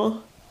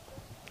beautiful.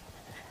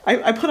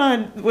 I put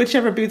on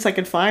whichever boots I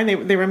could find.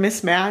 They were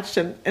mismatched,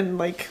 and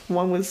like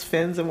one was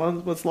Finn's and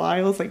one was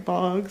Lyle's, like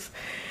Boggs,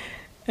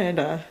 and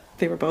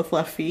they were both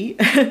left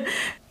feet.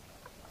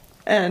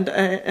 and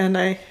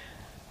it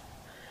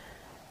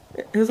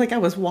was like I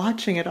was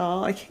watching it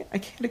all. I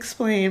can't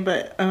explain,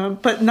 but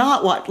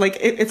not what, like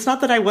it's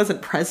not that I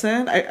wasn't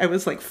present. I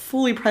was like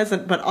fully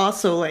present, but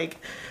also like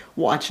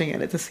watching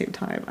it at the same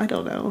time. I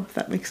don't know if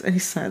that makes any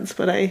sense,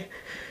 but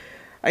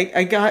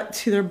I got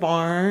to their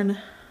barn.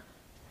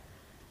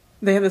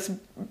 They have this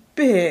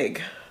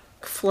big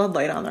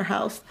floodlight on their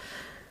house.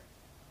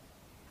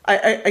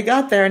 I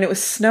got there and it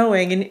was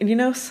snowing, and you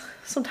know,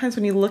 sometimes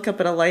when you look up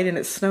at a light and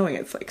it's snowing,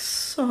 it's like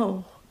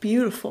so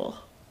beautiful.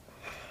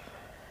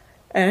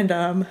 And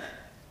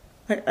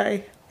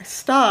I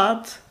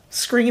stopped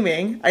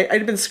screaming.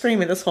 I'd been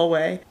screaming this whole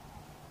way.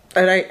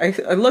 And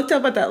I looked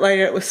up at that light,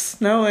 and it was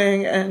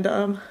snowing,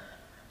 and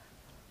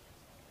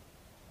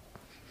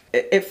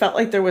it felt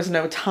like there was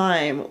no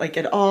time, like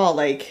at all,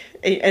 like,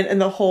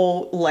 and the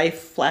whole life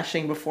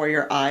flashing before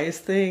your eyes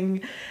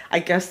thing. I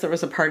guess there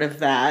was a part of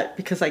that,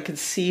 because I could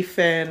see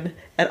Finn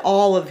at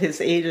all of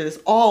his ages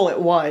all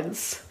at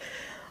once,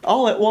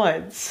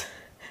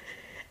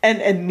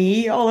 and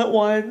me all at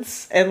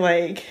once, and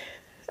like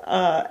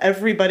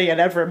everybody I'd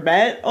ever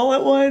met all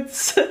at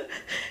once.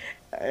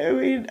 I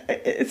mean,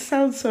 it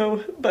sounds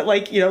so, but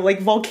like, you know, like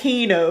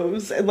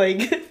volcanoes and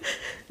like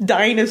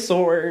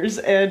dinosaurs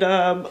and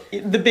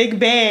the Big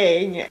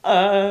Bang,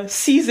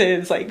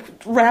 seasons like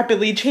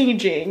rapidly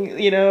changing,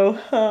 you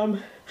know,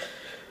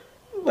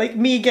 like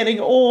me getting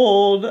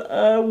old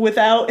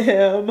without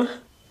him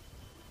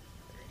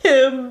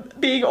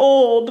being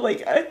old,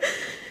 like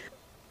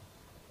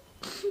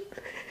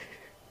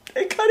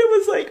it kind of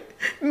was like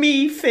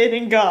me, Finn,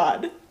 and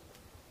God.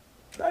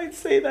 I'd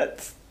say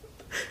that's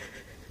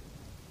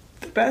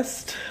the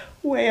best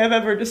way I've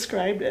ever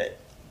described it.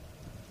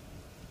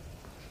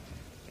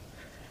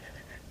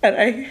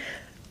 And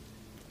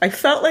I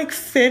felt like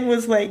Finn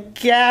was like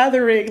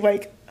gathering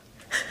like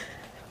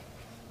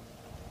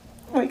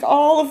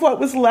all of what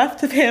was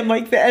left of him,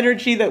 like the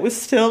energy that was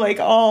still like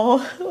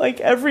all like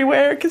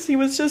everywhere, because he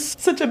was just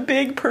such a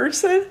big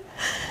person.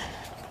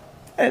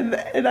 And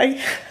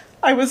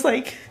I was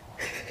like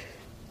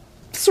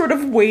sort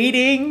of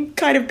waiting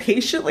kind of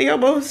patiently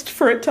almost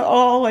for it to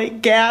all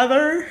like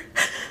gather.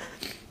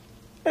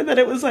 And then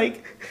it was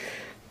like,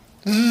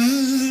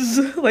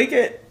 like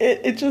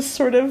it just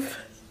sort of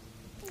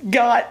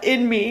got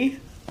in me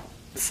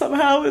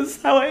somehow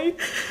is how I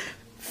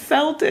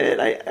felt it.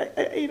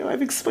 I you know,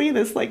 I've explained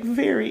this like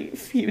very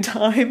few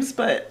times,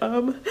 but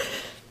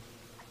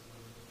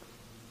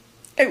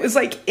it was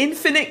like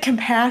infinite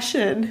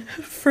compassion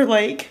for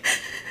like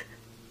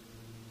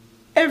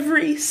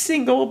every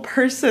single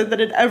person that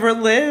had ever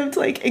lived,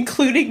 like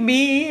including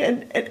me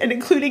and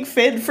including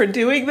Finn for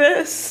doing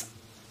this.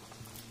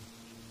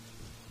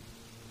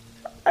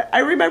 I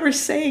remember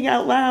saying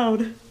out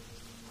loud,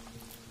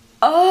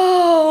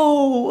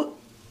 "Oh!"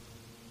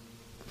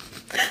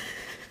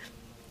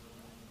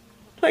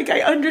 Like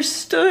I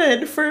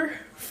understood for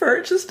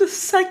just a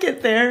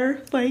second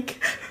there,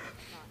 like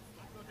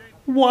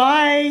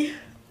why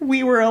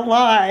we were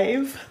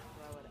alive.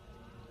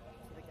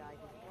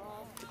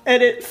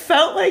 And it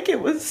felt like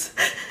it was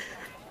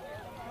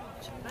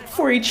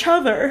for each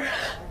other.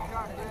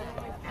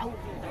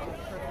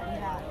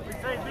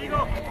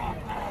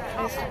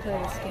 supposed to put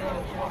a scan.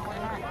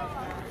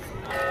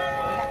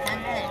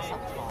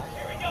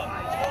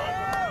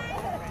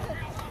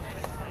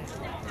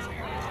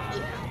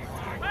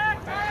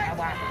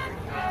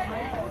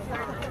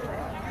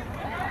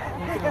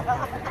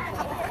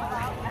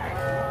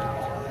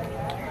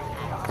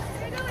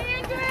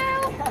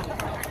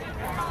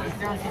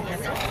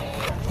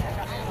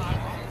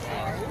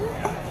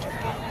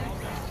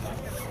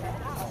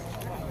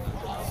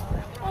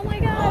 Oh my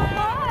God,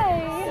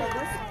 hi!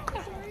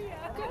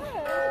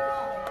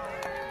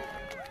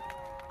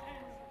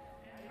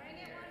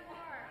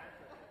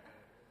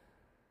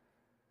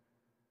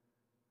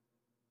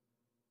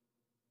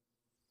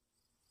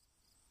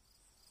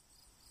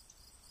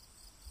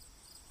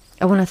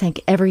 I want to thank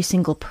every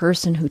single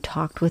person who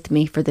talked with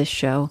me for this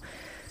show.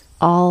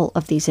 All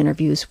of these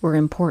interviews were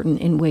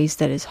important in ways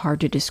that is hard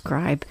to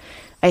describe.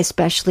 I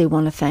especially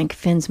want to thank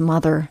Finn's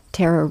mother,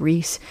 Tara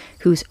Reese,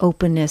 whose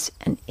openness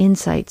and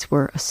insights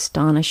were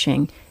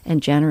astonishing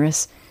and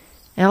generous.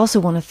 I also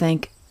want to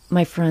thank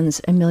my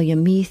friends Amelia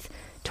Meath,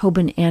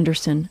 Tobin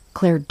Anderson,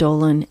 Claire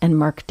Dolan, and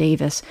Mark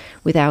Davis,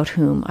 without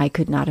whom I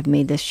could not have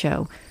made this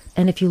show.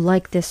 And if you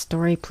like this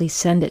story, please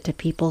send it to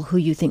people who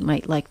you think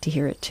might like to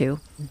hear it too.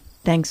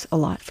 Thanks a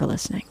lot for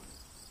listening.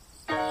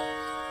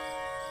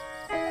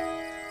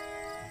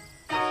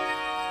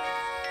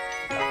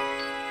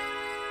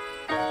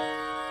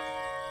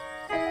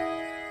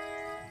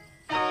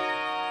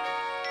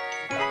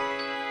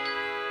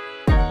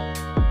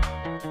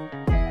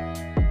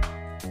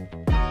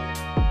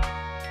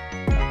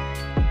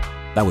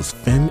 That was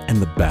Finn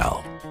and the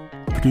Bell,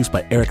 produced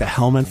by Erica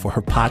Heilman for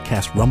her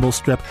podcast Rumble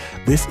Strip.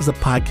 This is a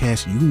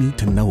podcast you need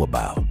to know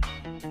about.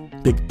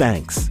 Big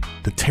thanks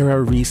to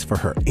Tara Reese for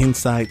her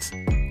insights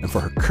and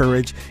for her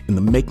courage in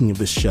the making of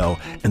this show.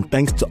 And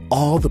thanks to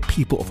all the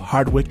people of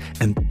Hardwick,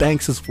 and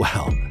thanks as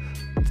well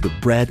to the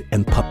Bread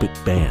and Puppet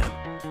Band.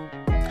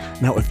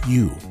 Now, if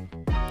you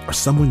or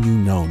someone you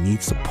know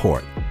needs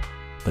support,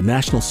 the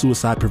National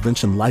Suicide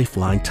Prevention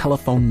Lifeline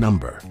telephone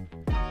number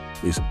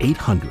is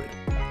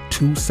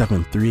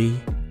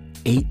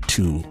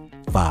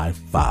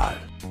 800-273-8255.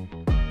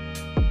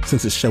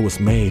 Since this show was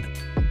made,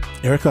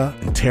 Erica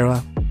and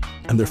Tara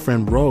and their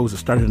friend Rose have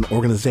started an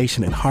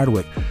organization in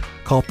Hardwick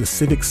called the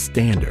Civic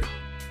Standard,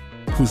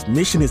 whose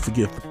mission is to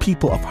give the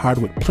people of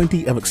Hardwick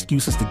plenty of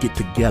excuses to get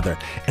together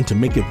and to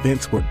make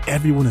events where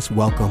everyone is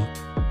welcome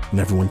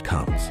and everyone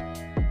comes.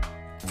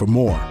 For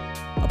more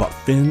about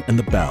Finn and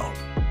the Bell,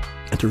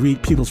 and to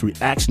read people's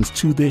reactions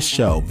to this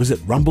show, visit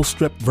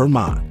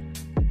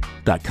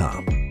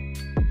rumblestripvermont.com.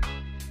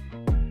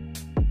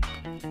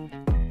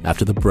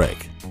 After the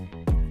break,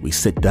 we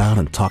sit down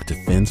and talk to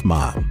Finn's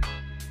mom.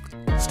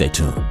 Stay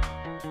tuned.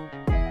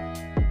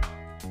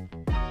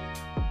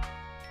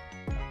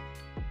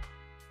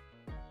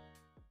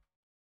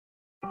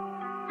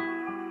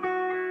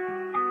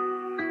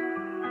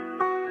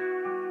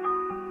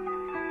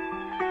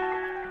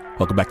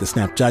 Welcome back to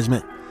Snap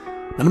Judgment.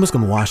 My name is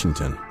Glenn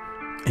Washington,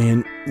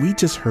 and we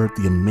just heard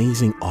the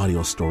amazing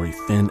audio story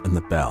Finn and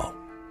the Bell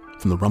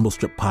from the Rumble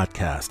Strip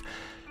podcast.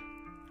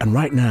 And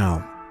right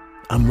now,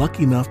 I'm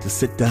lucky enough to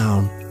sit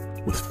down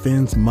with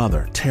Finn's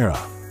mother, Tara,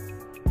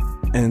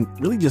 and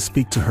really just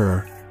speak to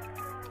her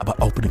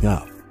about opening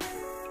up.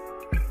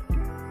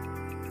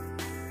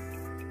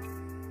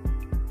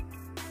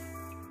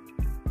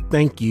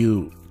 Thank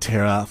you,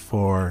 Tara,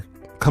 for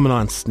coming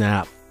on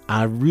Snap.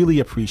 I really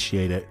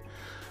appreciate it.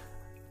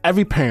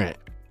 Every parent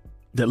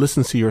that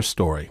listens to your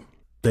story,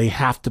 they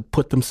have to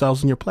put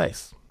themselves in your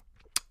place.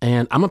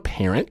 And I'm a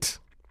parent.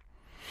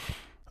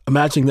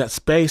 Imagining that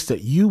space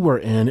that you were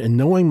in and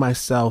knowing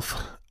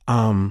myself,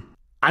 I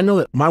know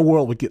that my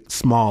world would get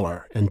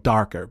smaller and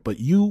darker, but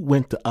you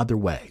went the other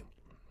way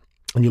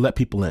and you let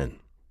people in.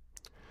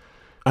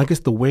 I guess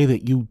the way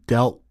that you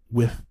dealt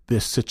with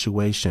this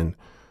situation,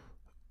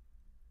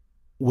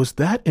 was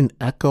that an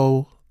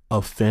echo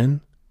of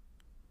Finn?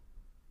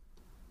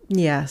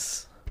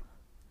 Yes.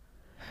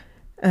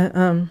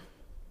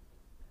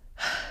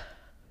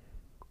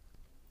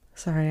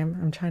 Sorry,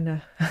 I'm trying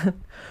to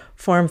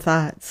form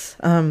thoughts.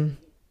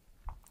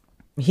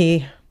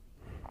 He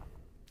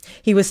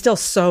was still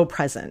so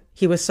present.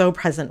 He was so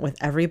present with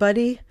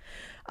everybody,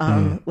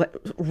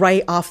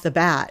 right off the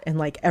bat, and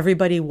like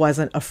everybody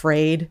wasn't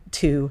afraid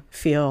to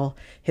feel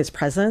his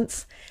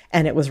presence,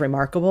 and it was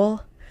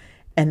remarkable.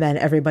 And then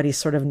everybody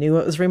sort of knew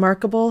it was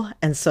remarkable,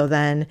 and so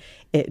then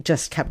it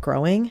just kept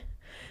growing,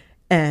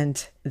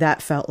 and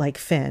that felt like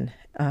Finn.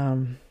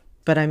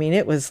 But I mean,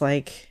 it was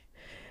like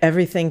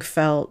everything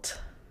felt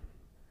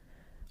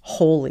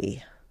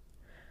holy.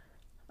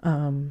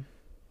 You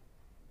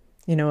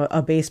know,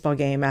 a baseball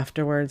game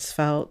afterwards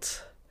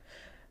felt,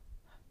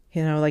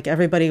 you know, like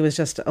everybody was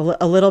just a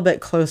little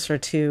bit closer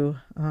to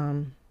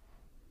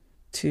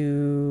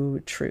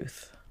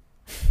truth.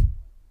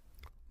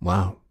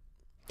 Wow.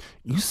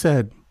 You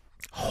said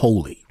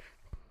holy.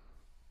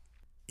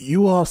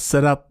 You all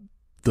set up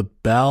the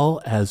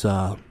Bell as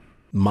a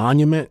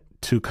monument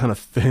to kind of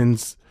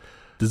Finn's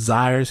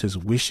desires, his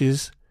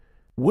wishes.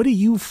 What do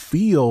you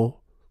feel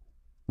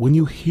when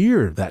you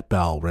hear that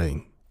bell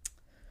ring?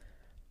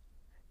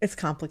 It's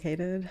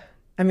complicated.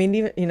 I mean,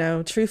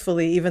 even,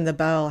 truthfully, even the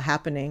bell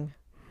happening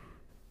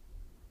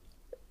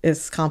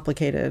was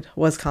complicated.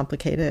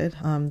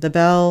 The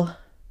bell,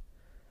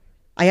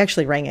 I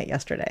actually rang it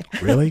yesterday.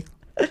 Really?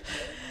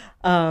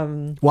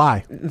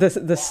 Why?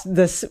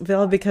 This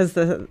bell, because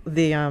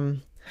the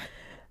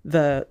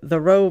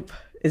rope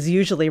is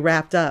usually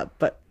wrapped up,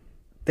 but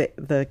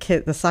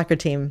the soccer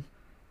team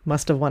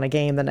must have won a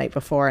game the night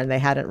before and they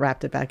hadn't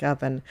wrapped it back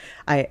up. And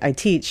I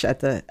teach at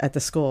the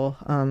school.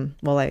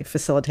 I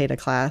facilitate a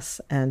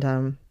class,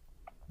 and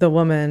the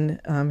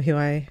woman who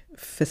I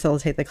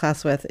facilitate the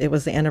class with, it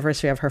was the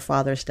anniversary of her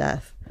father's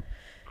death.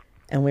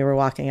 And we were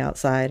walking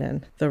outside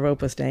and the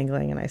rope was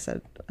dangling, and I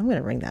said, I'm going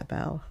to ring that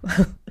bell.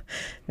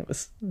 It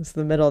was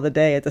the middle of the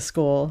day at the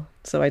school.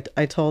 So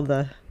I told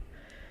the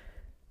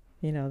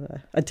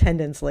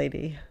attendance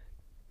lady,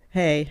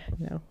 hey,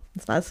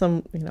 it's not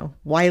some,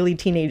 wily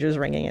teenagers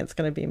ringing it. It's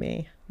going to be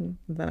me. And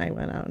then I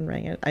went out and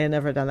rang it. I had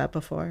never done that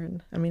before.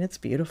 And I mean, it's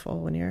beautiful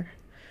when you're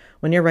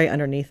right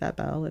underneath that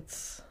bell.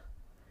 It's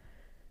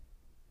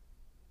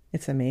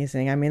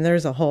amazing. I mean,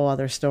 there's a whole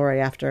other story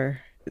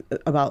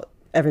about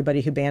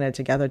everybody who banded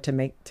together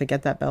to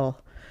get that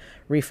bell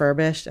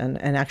refurbished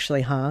and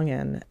actually hung,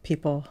 and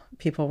people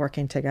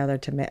working together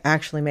to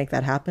actually make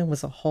that happen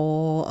was a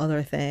whole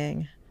other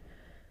thing.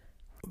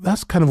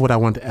 That's kind of what I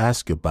wanted to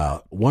ask you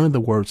about. One of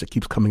the words that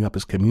keeps coming up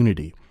is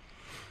community.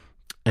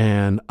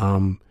 And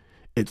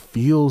it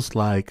feels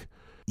like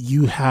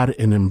you had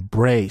an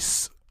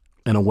embrace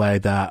in a way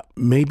that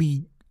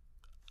maybe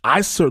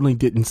I certainly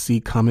didn't see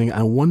coming.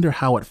 I wonder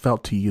how it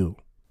felt to you.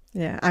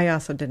 Yeah, I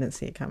also didn't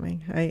see it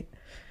coming.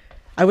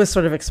 I was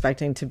sort of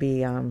expecting to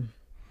be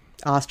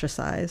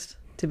ostracized,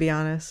 to be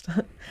honest.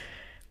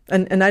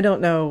 and I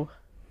don't know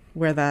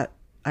where that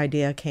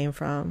idea came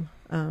from.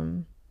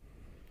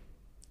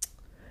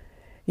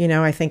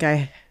 I think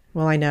I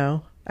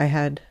know I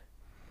had,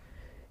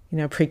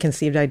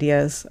 preconceived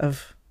ideas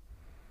of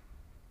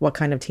what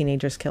kind of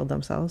teenagers killed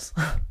themselves,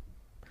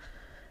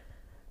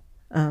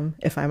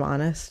 if I'm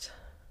honest.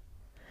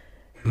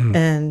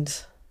 And,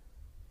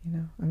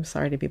 I'm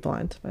sorry to be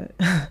blunt, but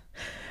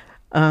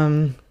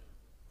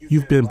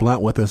you've been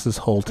blunt with us this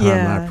whole time. Yeah,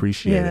 and I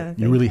appreciate it.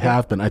 You really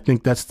have been. I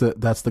think that's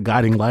the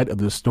guiding light of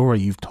this story.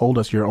 You've told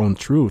us your own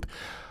truth.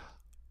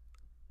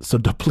 So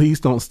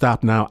please don't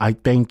stop now. I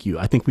thank you.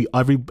 I think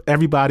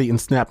everybody in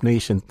Snap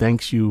Nation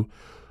thanks you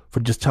for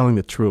just telling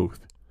the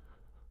truth.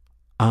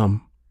 I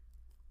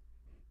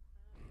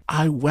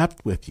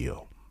wept with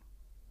you,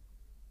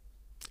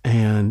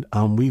 and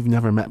we've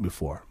never met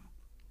before.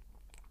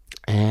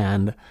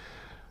 And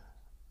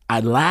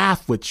I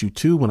laugh with you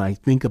too when I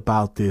think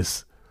about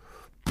this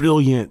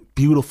brilliant,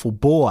 beautiful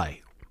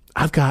boy.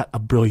 I've got a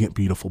brilliant,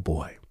 beautiful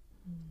boy.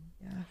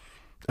 Yeah.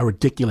 A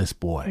ridiculous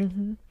boy.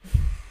 Mm-hmm.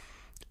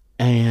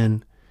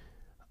 And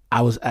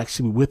I was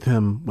actually with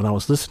him when I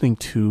was listening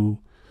to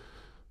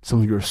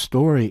some of your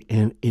story,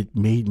 and it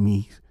made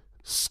me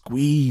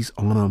squeeze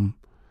on him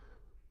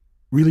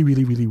really,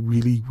 really, really,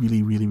 really,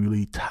 really, really,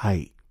 really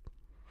tight.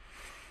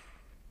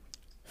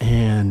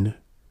 And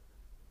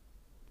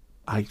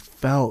I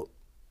felt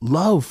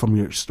love from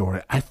your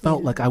story. I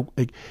felt like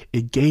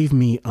it gave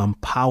me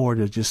power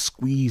to just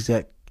squeeze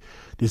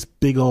this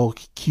big old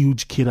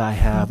huge kid I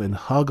have and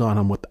hug on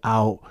him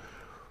without.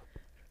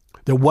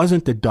 There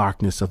wasn't the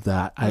darkness of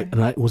that.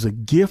 It was a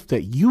gift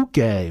that you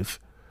gave.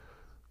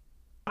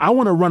 I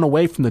want to run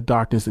away from the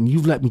darkness, and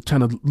you've let me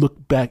kind of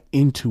look back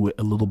into it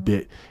a little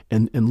bit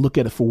and look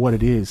at it for what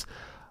it is.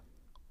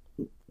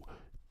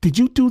 Did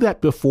you do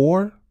that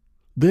before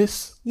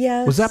this?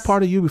 Yes. Was that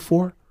part of you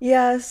before?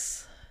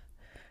 Yes.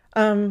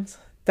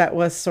 That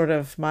was sort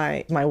of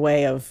my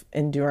way of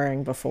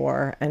enduring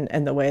before,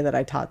 and the way that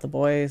I taught the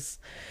boys.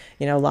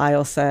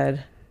 Lyle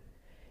said,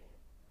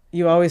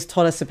 you always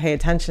told us to pay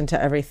attention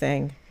to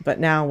everything, but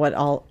now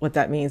what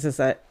that means is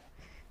that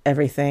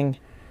everything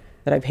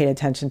that I paid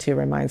attention to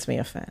reminds me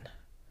of Finn.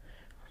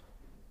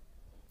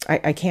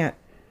 I can't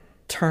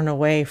turn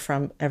away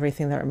from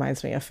everything that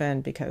reminds me of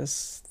Finn,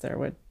 because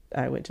a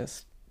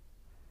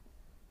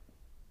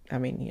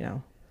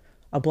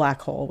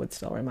black hole would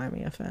still remind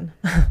me of Finn.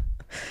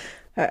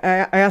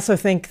 I also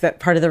think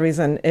that part of the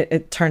reason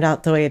it turned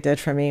out the way it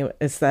did for me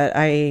is that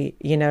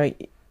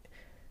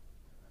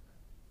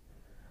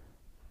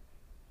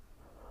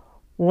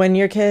when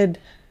your kid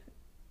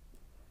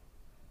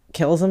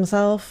kills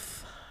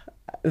himself,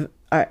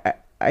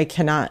 I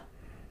cannot.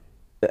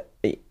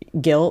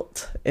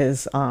 Guilt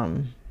is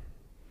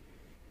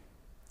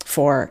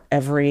for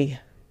every,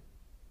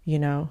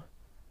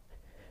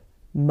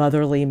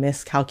 motherly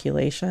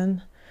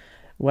miscalculation,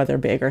 whether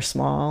big or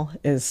small,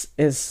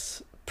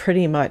 is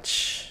pretty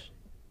much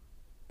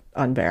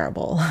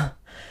unbearable.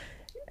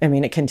 I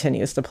mean, it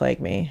continues to plague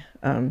me.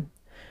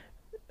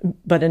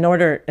 But in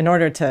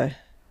order to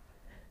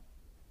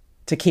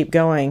keep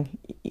going,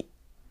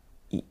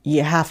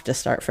 you have to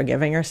start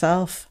forgiving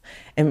yourself.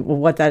 And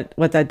what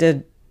that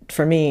did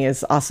for me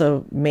is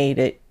also made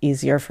it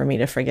easier for me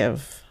to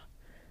forgive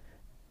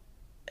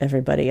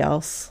everybody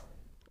else.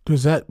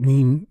 Does that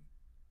mean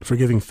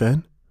forgiving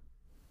Finn?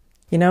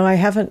 You know, I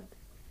haven't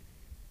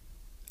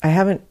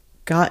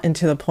gotten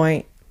to the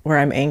point where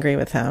I'm angry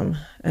with him,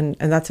 and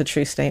that's a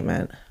true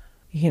statement.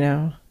 You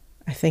know,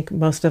 I think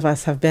most of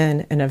us have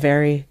been in a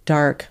very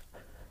dark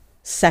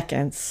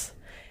seconds,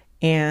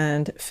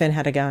 and Finn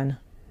had a gun.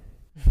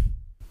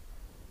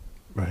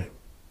 Right.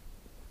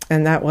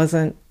 And that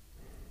wasn't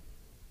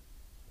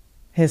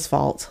his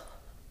fault.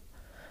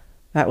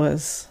 That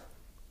was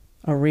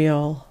a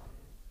real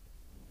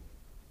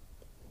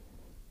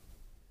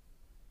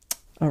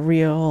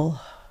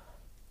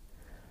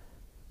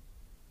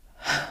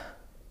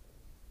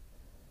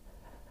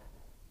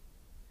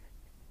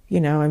you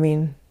know, I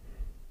mean,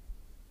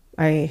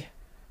 I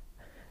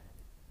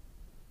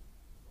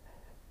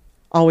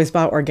always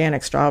bought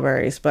organic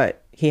strawberries,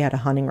 but he had a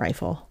hunting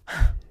rifle.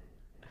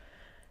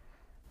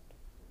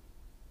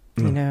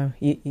 You know,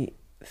 you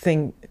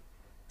think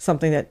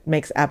something that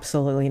makes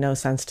absolutely no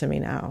sense to me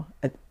now.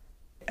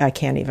 I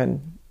can't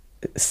even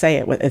say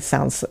it. It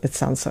sounds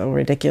so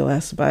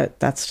ridiculous, but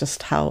that's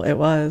just how it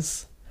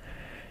was.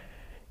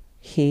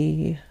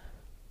 He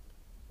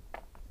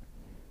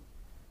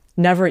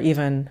never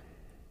even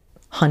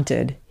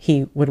hunted.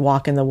 He would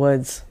walk in the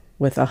woods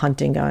with a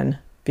hunting gun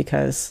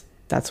because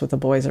that's what the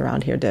boys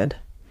around here did.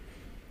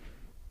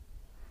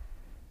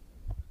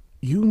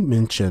 You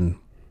mentioned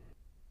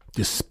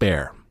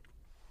despair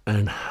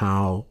and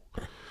how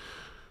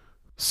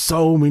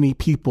so many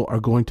people are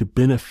going to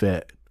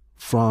benefit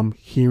from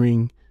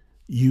hearing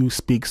you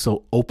speak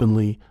so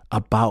openly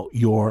about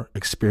your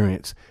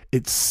experience.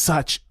 It's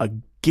such a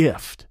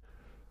gift.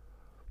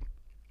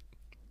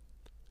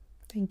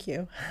 Thank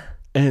you.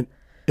 And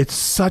it's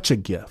such a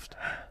gift.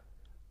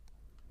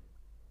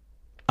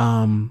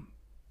 No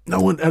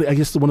one, I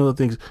guess one of the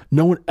things,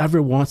 no one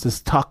ever wants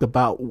to talk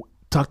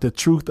the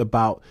truth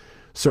about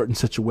certain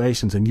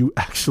situations, and you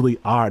actually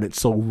are, and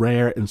it's so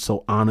rare and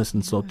so honest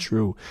and so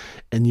true.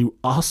 And you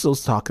also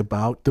talk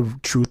about the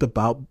truth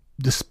about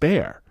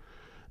despair.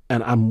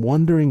 And I'm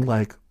wondering,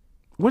 like,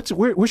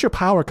 where's your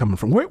power coming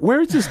from? Where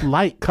is this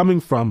light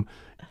coming from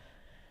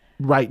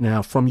right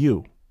now from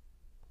you?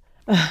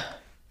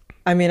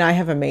 I mean, I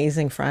have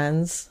amazing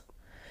friends.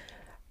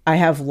 I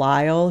have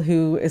Lyle,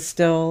 who is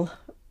still,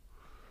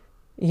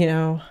 you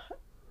know,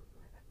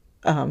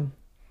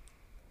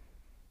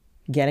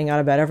 getting out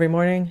of bed every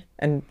morning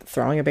and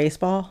throwing a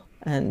baseball.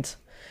 And,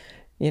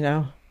 you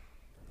know,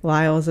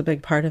 Lyle is a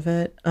big part of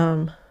it.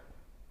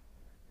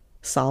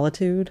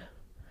 Solitude.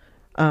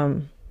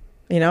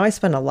 You know, I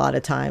spend a lot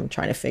of time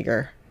trying to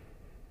figure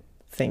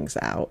things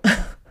out.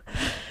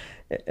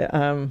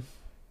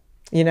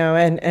 You know,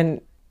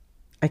 and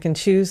I can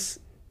choose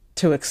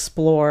to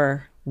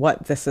explore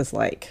what this is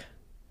like.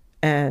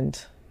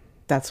 And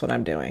that's what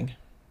I'm doing.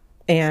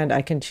 And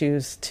I can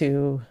choose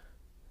to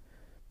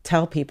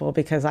tell people,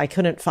 because I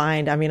couldn't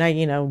find, I mean, I,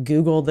 you know,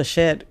 Googled the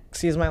shit,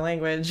 excuse my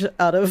language,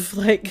 out of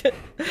like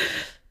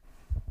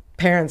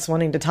parents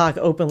wanting to talk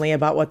openly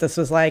about what this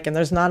was like. And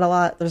there's not a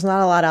lot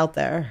out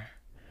there.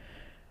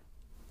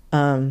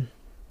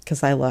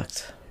 'Cause I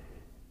looked.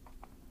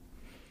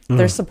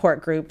 There's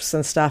support groups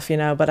and stuff, you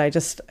know, but I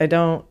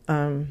don't,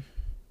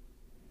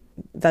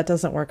 that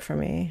doesn't work for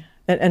me.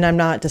 And I'm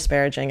not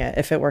disparaging it.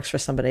 If it works for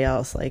somebody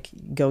else, like,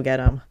 go get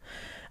them.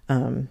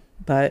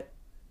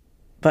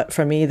 But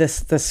for me,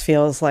 this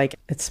feels like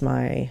it's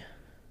my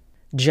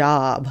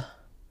job,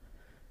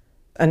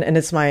 and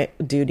it's my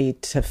duty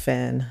to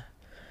Finn.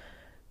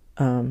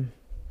 You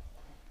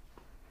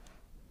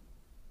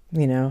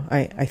know,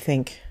 I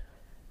think,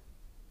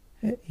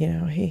 you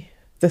know,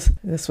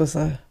 this was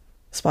a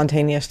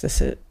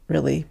spontaneous,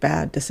 really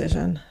bad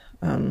decision.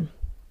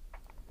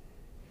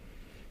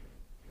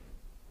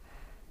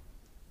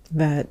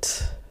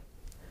 That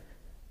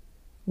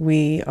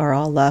we are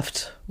all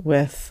left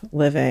with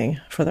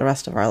living for the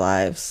rest of our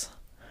lives.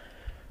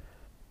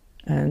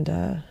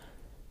 And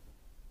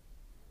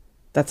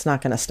that's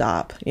not going to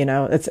stop. You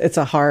know, it's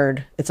a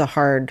hard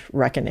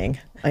reckoning.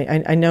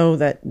 I know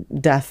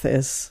that death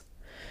is,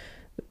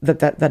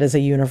 that is a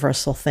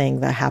universal thing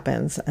that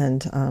happens.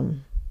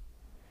 And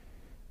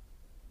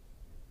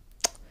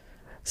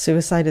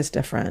suicide is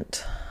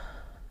different.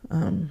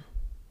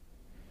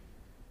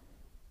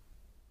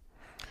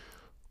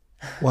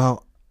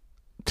 Well,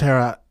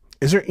 Tara,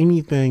 is there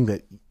anything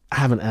that I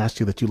haven't asked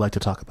you that you'd like to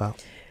talk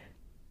about?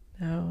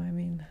 No, I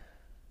mean,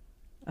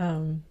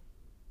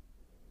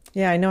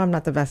 yeah, I know I'm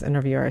not the best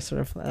interviewer. I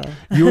sort of.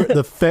 You're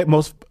the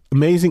most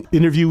amazing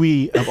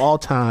interviewee of all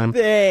time.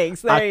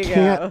 Thanks. There you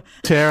go.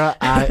 Tara,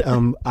 I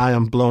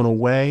am blown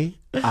away.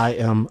 I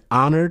am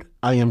honored.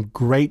 I am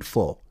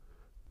grateful.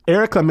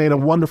 Erica made a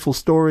wonderful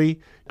story.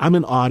 I'm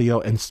in audio,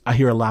 and I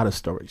hear a lot of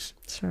stories.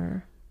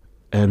 Sure.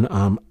 And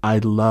I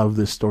love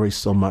this story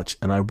so much,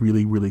 and I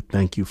really, really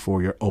thank you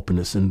for your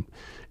openness and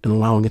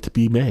allowing it to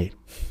be made.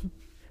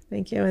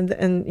 Thank you,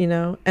 and you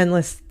know,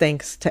 endless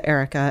thanks to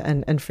Erica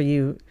and for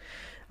you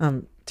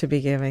to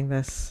be giving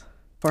this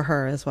for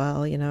her as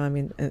well. You know, I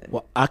mean,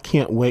 well, I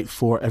can't wait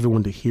for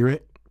everyone to hear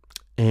it,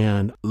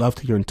 and love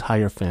to your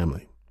entire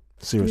family.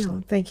 Seriously.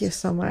 No, thank you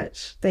so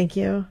much. Thank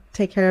you.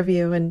 Take care of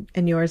you and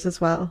yours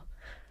as well.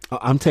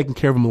 I'm taking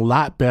care of him a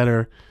lot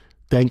better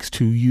thanks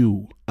to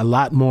you. A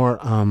lot more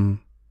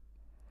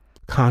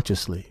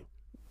consciously.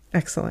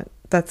 Excellent.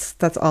 That's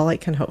all I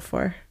can hope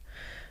for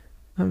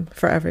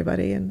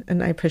everybody.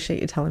 And I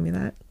appreciate you telling me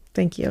that.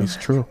 Thank you. It's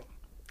true.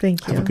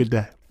 Thank you. Have a good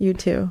day. You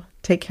too.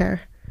 Take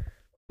care.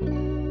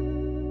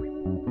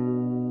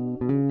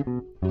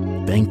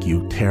 Thank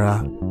you,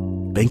 Tara.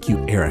 Thank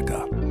you,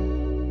 Erica.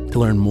 To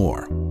learn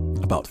more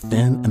about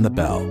Finn and the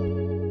Bell,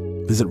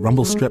 visit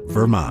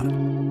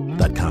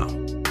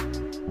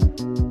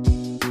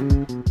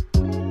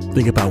rumblestripvermont.com.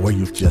 Think about where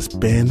you've just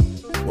been,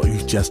 what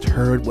you've just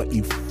heard, what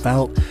you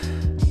felt,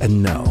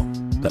 and know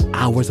that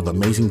hours of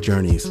amazing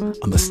journeys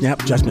on the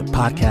Snap Judgment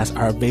podcast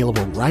are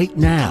available right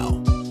now,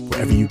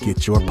 wherever you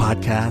get your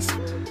podcasts.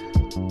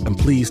 And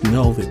please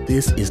know that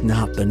this is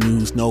not the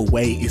news. No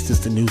way is this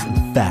the news.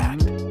 In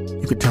fact,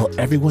 you could tell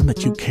everyone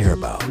that you care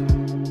about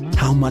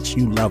how much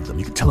you love them.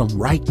 You can tell them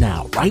right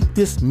now, right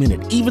this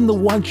minute, even the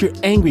ones you're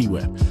angry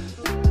with,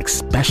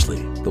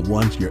 especially the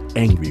ones you're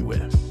angry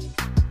with.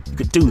 You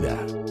could do that,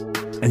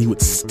 and you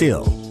would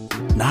still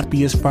not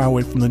be as far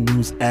away from the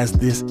news as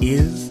this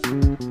is,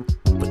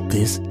 but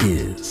this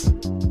is